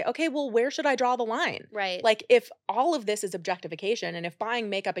they're going to say, okay, well, where should I draw the line? Right. Like, if all of this is objectification, and if buying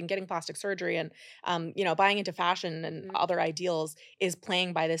makeup and getting plastic surgery and, buying into fashion and Mhm. other ideals is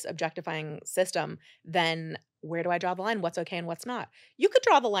playing by this objectifying system, then where do I draw the line? What's okay and what's not? You could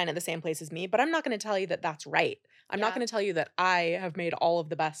draw the line at the same place as me, but I'm not going to tell you that that's right. I'm not Yeah. going to tell you that I have made all of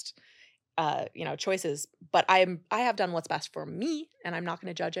the best choices, but I have done what's best for me, and I'm not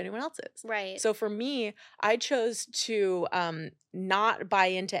going to judge anyone else's. Right. So for me, I chose to not buy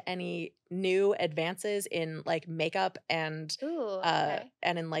into any new advances in like makeup and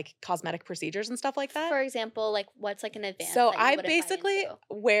and in like cosmetic procedures and stuff like that. For example, like what's like an advance? So that you I wouldn't buy basically into?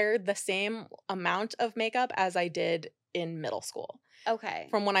 wear the same amount of makeup as I did in middle school. Okay.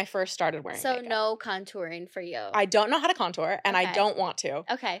 From when I first started wearing So makeup. no contouring for you. I don't know how to contour, and I don't want to.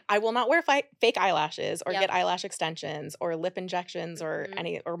 Okay. I will not wear fake eyelashes or Yep. get eyelash extensions or lip injections or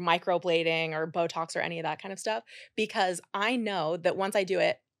or microblading or Botox or any of that kind of stuff, because I know that once I do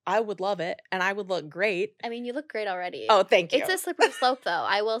it, I would love it and I would look great. I mean, you look great already. Oh, thank you. It's a slippery slope, though.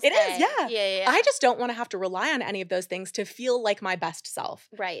 I will say. It is, yeah. Yeah. I just don't want to have to rely on any of those things to feel like my best self.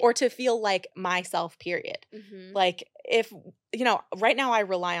 Right. Or to feel like myself, period. Mm-hmm. Like if, right now I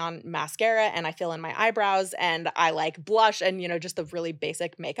rely on mascara and I fill in my eyebrows and I like blush and, just the really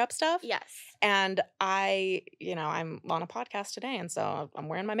basic makeup stuff. Yes. And I'm on a podcast today, and so I'm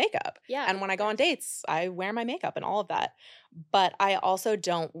wearing my makeup. Yeah. And when I go on dates, I wear my makeup and all of that. But I also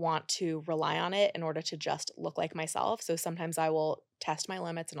don't want to rely on it in order to just look like myself. So sometimes I will test my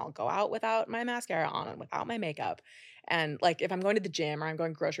limits and I'll go out without my mascara on and without my makeup. And like if I'm going to the gym or I'm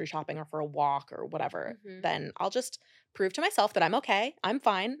going grocery shopping or for a walk or whatever, then I'll just prove to myself that I'm okay. I'm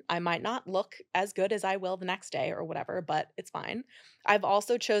fine. I might not look as good as I will the next day or whatever, but it's fine. I've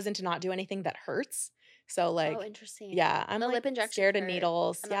also chosen to not do anything that hurts. So like, oh, interesting. Yeah, I'm the like lip injection scared of hurt.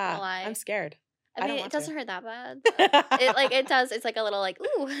 needles. I'm not Yeah, gonna lie. I'm scared. I mean, don't it want doesn't to. hurt that bad. It does. It's like a little like,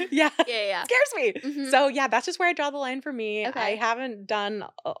 ooh. Yeah. Yeah. Scares me. Mhm. So yeah, that's just where I draw the line for me. Okay. I haven't done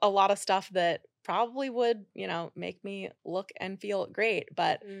a lot of stuff that probably would, make me look and feel great.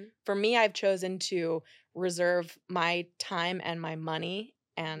 But for me, I've chosen to reserve my time and my money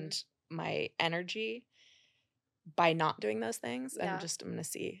and my energy by not doing those things. Yeah. And I'm going to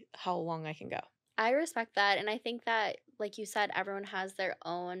see how long I can go. I respect that. And I think that, like you said, everyone has their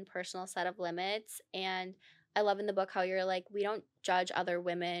own personal set of limits. And I love in the book how you're like, we don't judge other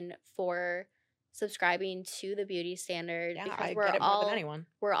women for subscribing to the beauty standard, Yeah, because I we're get it more all than anyone.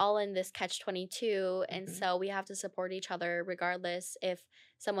 we're all in this catch-22, and so we have to support each other regardless if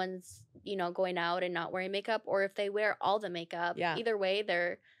someone's going out and not wearing makeup, or if they wear all the makeup. Yeah. Either way,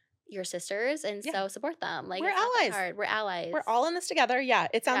 they're your sisters, and so support them. Like, We're it's not that allies. hard. We're allies. We're all in this together. Yeah,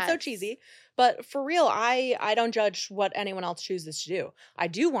 it sounds so Yes. cheesy, but for real, I don't judge what anyone else chooses to do. I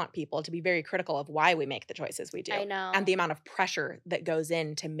do want people to be very critical of why we make the choices we do. I know. And the amount of pressure that goes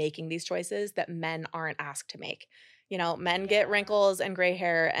into making these choices that men aren't asked to make. Men get wrinkles and gray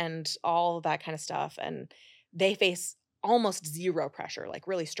hair and all of that kind of stuff, and they face almost zero pressure. Like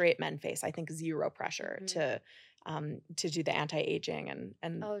really straight men face, I think, zero pressure to do the anti-aging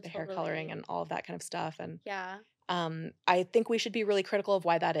and the hair coloring and all of that kind of stuff. And I think we should be really critical of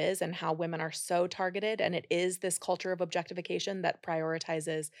why that is and how women are so targeted. And it is this culture of objectification that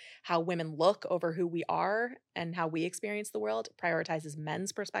prioritizes how women look over who we are and how we experience the world, prioritizes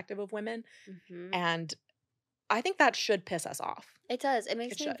men's perspective of women. And I think that should piss us off. It does. It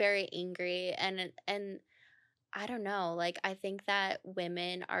makes me very angry, and I don't know. Like, I think that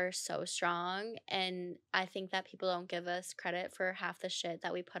women are so strong, and I think that people don't give us credit for half the shit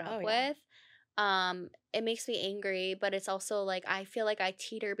that we put up with. It makes me angry, but it's also like I feel like I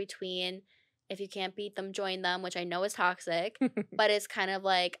teeter between, if you can't beat them, join them, which I know is toxic, but it's kind of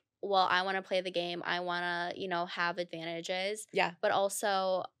like, well, I want to play the game. I want to, have advantages. Yeah. But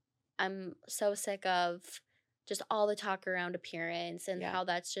also, I'm so sick of just all the talk around appearance and how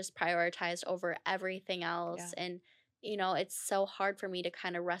that's just prioritized over everything else. And, it's so hard for me to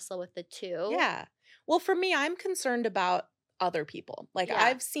kind of wrestle with the two. Yeah. Well, for me, I'm concerned about other people. Like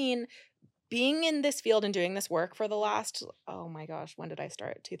I've seen being in this field and doing this work for the last, oh my gosh, when did I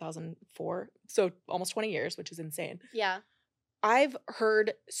start? 2004. So almost 20 years, which is insane. Yeah. I've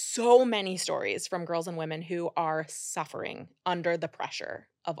heard so many stories from girls and women who are suffering under the pressure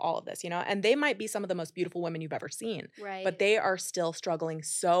of all of this, and they might be some of the most beautiful women you've ever seen, Right. but they are still struggling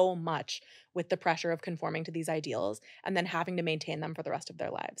so much with the pressure of conforming to these ideals and then having to maintain them for the rest of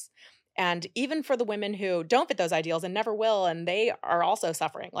their lives. And even for the women who don't fit those ideals and never will, and they are also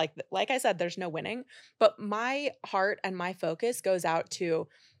suffering, like I said, there's no winning. But my heart and my focus goes out to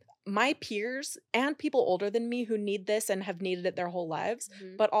my peers and people older than me who need this and have needed it their whole lives,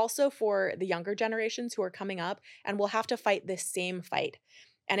 but also for the younger generations who are coming up and will have to fight this same fight.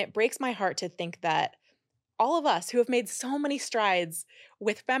 And it breaks my heart to think that all of us who have made so many strides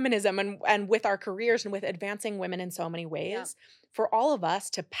with feminism and with our careers and with advancing women in so many ways, for all of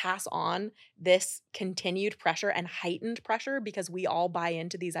us to pass on this continued pressure and heightened pressure because we all buy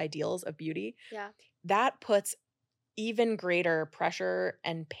into these ideals of beauty, that puts even greater pressure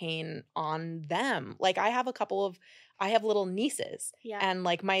and pain on them. Like I have little nieces, Yeah. and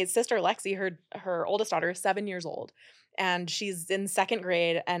like my sister Lexi, her oldest daughter is 7 years old, and she's in second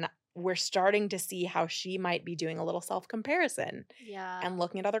grade, and we're starting to see how she might be doing a little self-comparison Yeah. and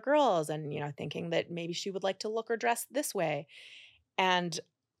looking at other girls and, thinking that maybe she would like to look or dress this way. And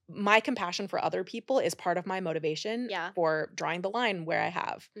my compassion for other people is part of my motivation for drawing the line where I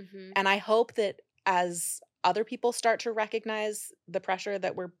have. Mm-hmm. And I hope that as other people start to recognize the pressure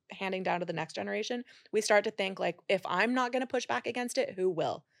that we're handing down to the next generation, we start to think like, if I'm not going to push back against it, who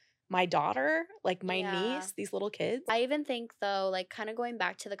will? My daughter, like my niece, these little kids. I even think though, like kind of going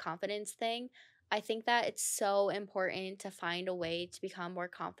back to the confidence thing, I think that it's so important to find a way to become more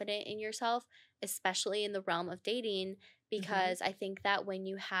confident in yourself, especially in the realm of dating, because I think that when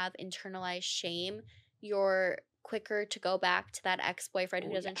you have internalized shame, you're quicker to go back to that ex-boyfriend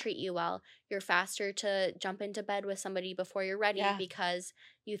who doesn't treat you well. You're faster to jump into bed with somebody before you're ready because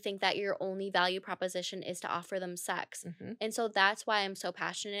you think that your only value proposition is to offer them sex. And so that's why I'm so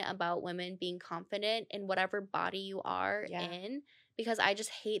passionate about women being confident in whatever body you are in, because I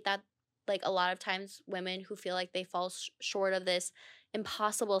just hate that, like, a lot of times women who feel like they fall short of this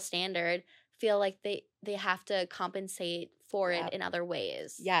impossible standard feel like they have to compensate for it in other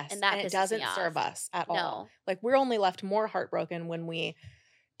ways. Yes, and that it pisses doesn't me off. serve us at all. No. Like we're only left more heartbroken when we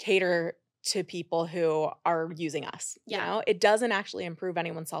cater to people who are using us. You know, it doesn't actually improve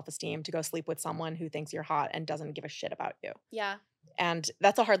anyone's self-esteem to go sleep with someone who thinks you're hot and doesn't give a shit about you. Yeah. And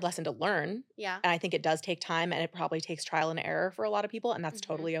that's a hard lesson to learn. Yeah. And I think it does take time, and it probably takes trial and error for a lot of people, and that's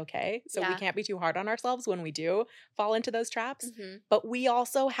totally okay. So we can't be too hard on ourselves when we do fall into those traps. But we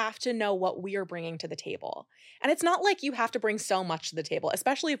also have to know what we are bringing to the table. And it's not like you have to bring so much to the table,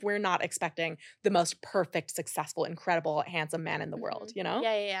 especially if we're not expecting the most perfect, successful, incredible, handsome man in the world, you know?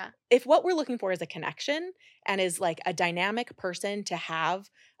 Yeah. If what we're looking for is a connection and is like a dynamic person to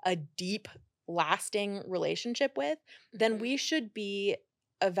have a deep, lasting relationship with, then we should be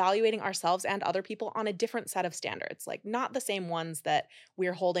evaluating ourselves and other people on a different set of standards, like not the same ones that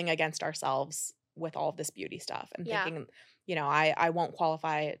we're holding against ourselves with all of this beauty stuff and thinking, I won't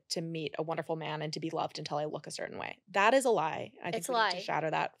qualify to meet a wonderful man and to be loved until I look a certain way. That is a lie. I think we need to shatter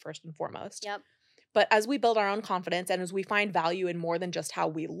that first and foremost. Yep. But as we build our own confidence and as we find value in more than just how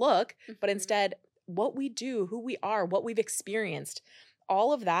we look, but instead what we do, who we are, what we've experienced,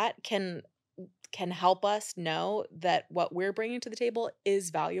 all of that can help us know that what we're bringing to the table is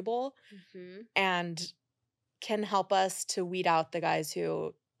valuable and can help us to weed out the guys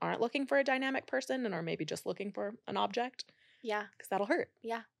who aren't looking for a dynamic person and are maybe just looking for an object. Yeah. Because that'll hurt.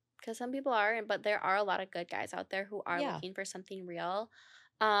 Yeah. Because some people are, but there are a lot of good guys out there who are looking for something real.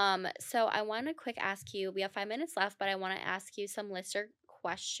 So I want to quick ask you, we have 5 minutes left, but I want to ask you some listener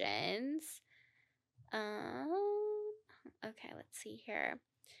questions. Okay, let's see here.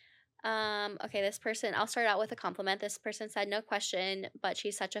 Okay, this person, I'll start out with a compliment. This person said, no question, but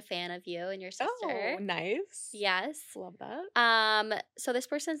she's such a fan of you and your sister. Oh, nice. Yes. Love that. So this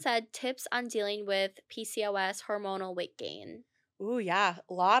person said, tips on dealing with PCOS, hormonal weight gain. Ooh, yeah.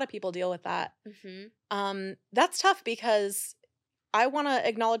 A lot of people deal with that. That's tough because I want to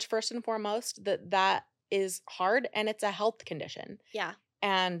acknowledge first and foremost that is hard and it's a health condition. Yeah.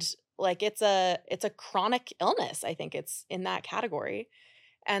 And like it's a chronic illness. I think it's in that category.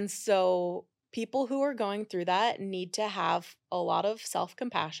 And so people who are going through that need to have a lot of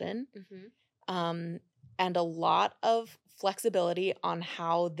self-compassion and a lot of flexibility on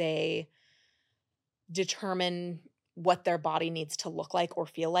how they determine what their body needs to look like or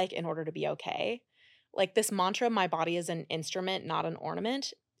feel like in order to be okay. Like this mantra, my body is an instrument, not an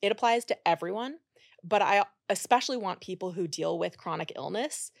ornament. It applies to everyone, but I especially want people who deal with chronic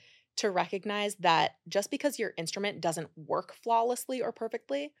illness to recognize that just because your instrument doesn't work flawlessly or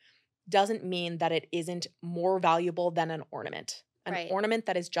perfectly doesn't mean that it isn't more valuable than an ornament. An ornament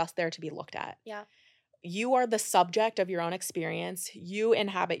that is just there to be looked at. Yeah. You are the subject of your own experience. You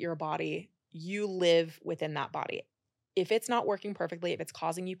inhabit your body. You live within that body. If it's not working perfectly, if it's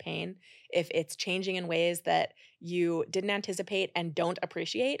causing you pain, if it's changing in ways that you didn't anticipate and don't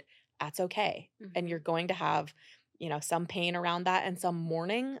appreciate, that's okay. And you're going to have some pain around that and some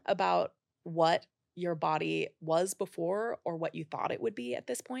mourning about what your body was before or what you thought it would be at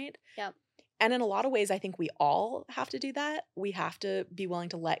this point. Yep. And in a lot of ways, I think we all have to do that. We have to be willing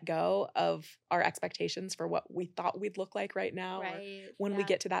to let go of our expectations for what we thought we'd look like right now or when we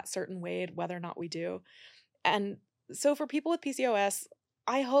get to that certain weight, whether or not we do. And so for people with PCOS,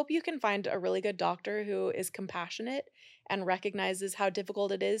 I hope you can find a really good doctor who is compassionate and recognizes how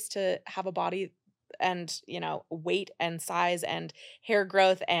difficult it is to have a body and, weight and size and hair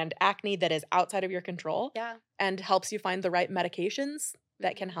growth and acne that is outside of your control. Yeah. And helps you find the right medications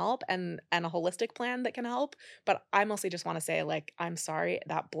that can Mhm. help and a holistic plan that can help. But I mostly just want to say, like, I'm sorry,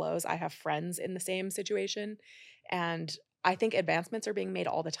 that blows. I have friends in the same situation. And I think advancements are being made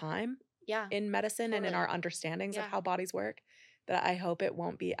all the time Yeah. in medicine and in Totally. our understandings of Yeah. how bodies work, that I hope it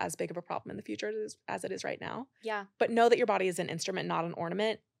won't be as big of a problem in the future as it is right now. Yeah. But know that your body is an instrument, not an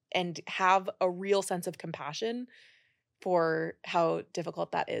ornament, and have a real sense of compassion for how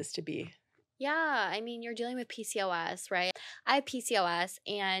difficult that is to be. Yeah. I mean, you're dealing with PCOS, right? I have PCOS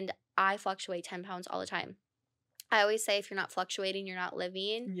and I fluctuate 10 pounds all the time. I always say if you're not fluctuating, you're not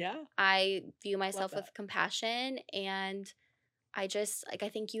living. Yeah. I view myself that. with compassion, and I just I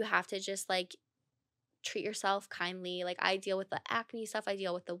think you have to just treat yourself kindly. Like, I deal with the acne stuff, I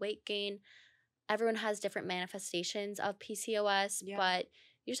deal with the weight gain. Everyone has different manifestations of PCOS, Yeah. but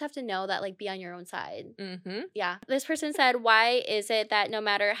you just have to know that, be on your own side. Mm-hmm. Yeah. This person said, why is it that no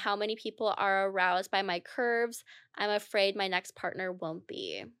matter how many people are aroused by my curves, I'm afraid my next partner won't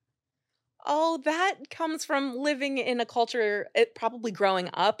be? Oh, that comes from living in a culture, probably growing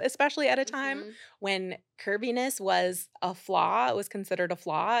up, especially at a time Mhm. when curviness was a flaw. It was considered a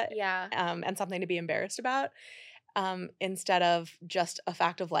flaw, Yeah. and something to be embarrassed about, instead of just a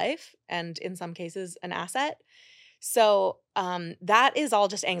fact of life and in some cases an asset. So that is all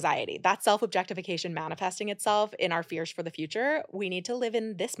just anxiety. That's self-objectification manifesting itself in our fears for the future. We need to live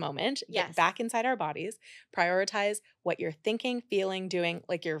in this moment, get Yes. back inside our bodies, prioritize what you're thinking, feeling, doing,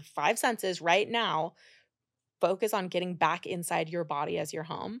 like your 5 senses right now. Focus on getting back inside your body as your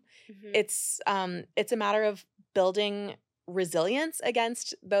home. Mhm. It's a matter of building resilience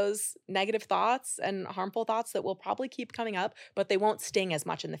against those negative thoughts and harmful thoughts that will probably keep coming up, but they won't sting as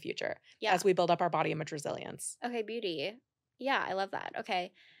much in the future Yeah. as we build up our body image resilience. Okay, beauty. Yeah, I love that.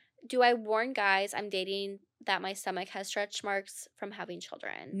 Okay. Do I warn guys I'm dating that my stomach has stretch marks from having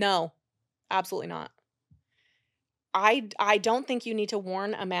children? No, absolutely not. I don't think you need to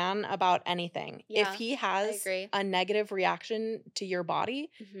warn a man about anything. If Yeah, he I has agree. a negative reaction to your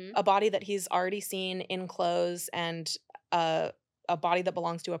body, Mhm. a body that he's already seen in clothes, and a body that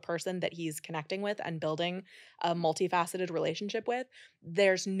belongs to a person that he's connecting with and building a multifaceted relationship with,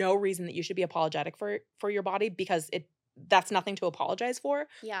 there's no reason that you should be apologetic for your body, because that's nothing to apologize for.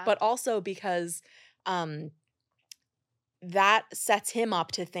 Yeah. But also because that sets him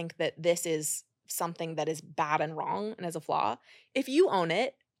up to think that this is something that is bad and wrong and is a flaw. If you own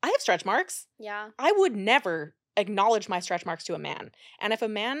it, I have stretch marks. Yeah. I would never acknowledge my stretch marks to a man. And if a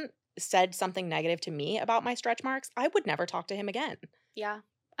man said something negative to me about my stretch marks, I would never talk to him again. Yeah.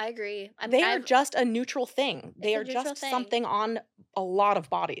 I agree. I mean, They are just a neutral thing. They a are neutral just thing. something on a lot of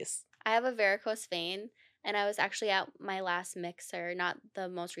bodies. I have a varicose vein, and I was actually at my last mixer, not the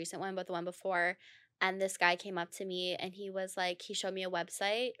most recent one, but the one before. And this guy came up to me and he was like, he showed me a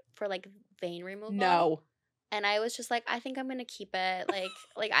website for vein removal. No. And I was just like, I think I'm gonna keep it.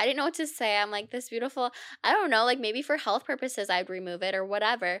 Like I didn't know what to say. I'm like, this beautiful. I don't know. Like, maybe for health purposes, I'd remove it or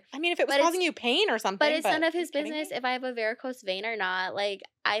whatever. I mean, if it was But causing you pain or something. But it's none of are you his kidding business me? if I have a varicose vein or not. Like,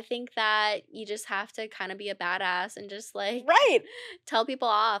 I think that you just have to kind of be a badass and just Right. tell people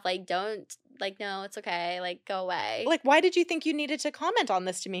off. Like, don't no, it's okay. Like, go away. Like, why did you think you needed to comment on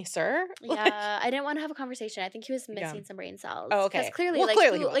this to me, sir? Yeah, I didn't want to have a conversation. I think he was missing Yeah. some brain cells. Oh, okay. Because clearly, Well,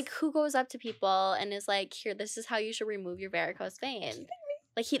 clearly he who, was. who goes up to people and is like, here, this is how you should remove your varicose vein.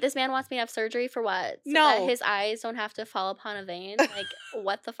 Like, this man wants me to have surgery for what? So No. that his eyes don't have to fall upon a vein? Like,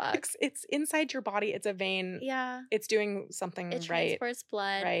 what the fuck? It's inside your body. It's a vein. Yeah. It's doing something It right. transports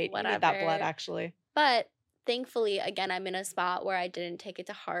blood. Right. Whatever. You need that blood, actually. But thankfully, again, I'm in a spot where I didn't take it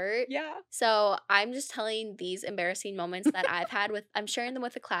to heart. Yeah. So I'm just telling these embarrassing moments that I've had I'm sharing them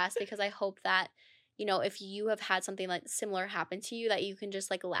with the class, because I hope that, if you have had something similar happen to you, that you can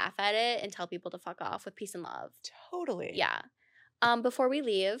just laugh at it and tell people to fuck off with peace and love. Totally. Yeah. Before we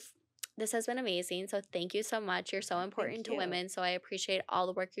leave, this has been amazing. So thank you so much. You're so important to women. So I appreciate all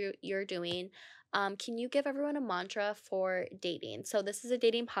the work you're doing. Can you give everyone a mantra for dating? So this is a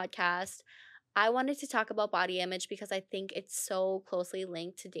dating podcast. I wanted to talk about body image because I think it's so closely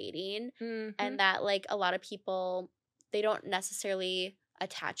linked to dating, and that a lot of people, they don't necessarily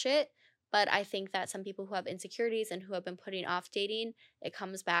attach it. But I think that some people who have insecurities and who have been putting off dating, it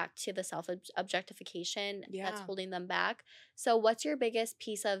comes back to the self-objectification that's holding them back. So what's your biggest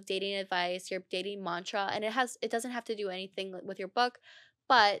piece of dating advice, your dating mantra? And it doesn't have to do anything with your book,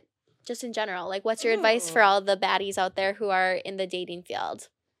 but just in general, what's your advice for all the baddies out there who are in the dating field?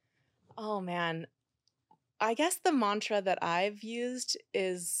 Oh, man. I guess the mantra that I've used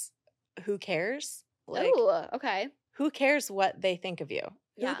is, who cares? Oh, okay. Who cares what they think of you?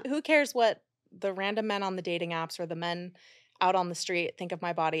 Yeah. Who cares what the random men on the dating apps or the men out on the street think of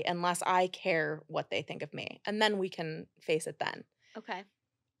my body unless I care what they think of me. And then we can face it then. Okay.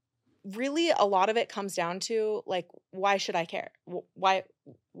 Really, a lot of it comes down to, like, why should I care?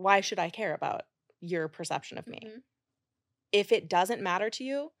 Why should I care about your perception of me? Mm-hmm. If it doesn't matter to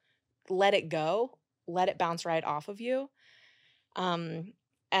you, let it go. Let it bounce right off of you.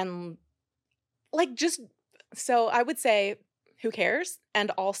 And like, just, so I would say, who cares? And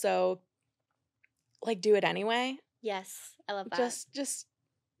also, like, do it anyway. Yes, I love that. Just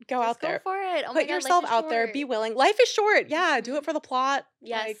go out there. Go for it. Oh Put my God, yourself life is out there. short. Be willing. Life is short. Yeah, do it for the plot.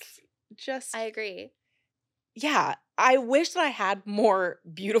 Yes. Like, just, I agree. yeah. I wish that I had more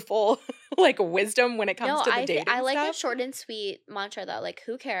beautiful, like, wisdom when it comes to the dating I like stuff. a short and sweet mantra though. Like,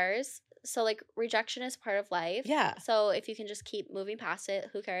 who cares? So, like, rejection is part of life. Yeah. So if you can just keep moving past it,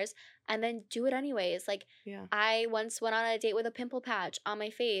 who cares? And then do it anyways. Like, Yeah. I once went on a date with a pimple patch on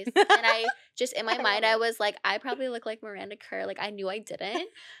my face, and I just, in my mind, I was like, I probably look like Miranda Kerr. Like, I knew I didn't,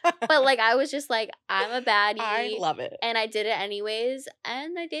 but like, I was just like, I'm a baddie. I love it. And I did it anyways,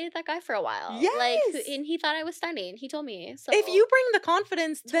 and I dated that guy for a while. Yes. Like, and he thought I was stunning. He told me. So If you bring the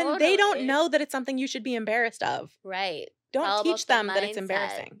confidence, then they don't Totally. know that it's something you should be embarrassed of. right. Don't All teach about the them that it's mindset.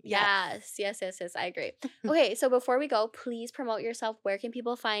 embarrassing. Yes. I agree. Okay, so before we go, please promote yourself. Where can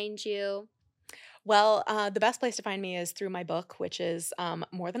people find you? Well, the best place to find me is through my book, which is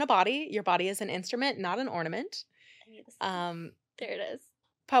More Than a Body. Your body is an instrument, not an ornament. I need this. There it is.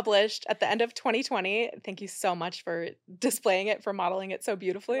 Published at the end of 2020. Thank you so much for displaying it, for modeling it so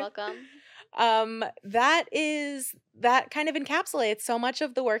beautifully. You're welcome. That kind of encapsulates so much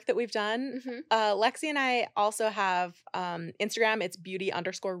of the work that we've done. Mhm. Lexi and I also have Instagram. It's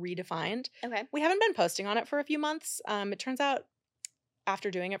beauty_redefined. Okay. We haven't been posting on it for a few months. It turns out after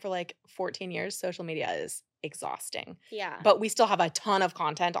doing it for like 14 years, social media is exhausting. Yeah. But we still have a ton of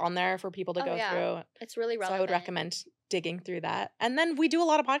content on there for people to Oh, go yeah. through. It's really relevant. So I would recommend digging through that. And then we do a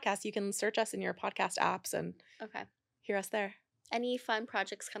lot of podcasts. You can search us in your podcast apps and Okay. hear us there. Any fun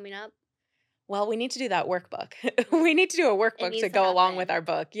projects coming up? Well, we need to do that workbook. We need to do a workbook needs to to go along happen. with our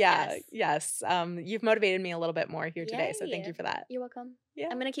book. Yeah. Yes. You've motivated me a little bit more here today. So Yay. thank you for that. You're welcome. Yeah.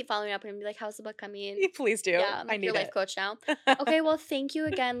 I'm going to keep following up and be like, how's the book coming? Please do. Yeah, I'm I like need your it. life coach now. Okay, well, thank you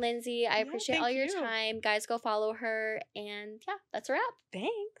again, Lindsay. I Yeah, appreciate thank all your you. time. Guys, go follow her. And yeah, that's a wrap.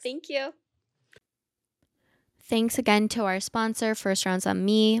 Thanks. Thank you. Thanks again to our sponsor, First Rounds on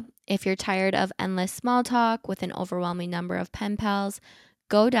Me. If you're tired of endless small talk with an overwhelming number of pen pals,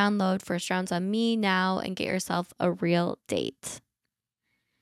 go download First Rounds on Me now and get yourself a real date.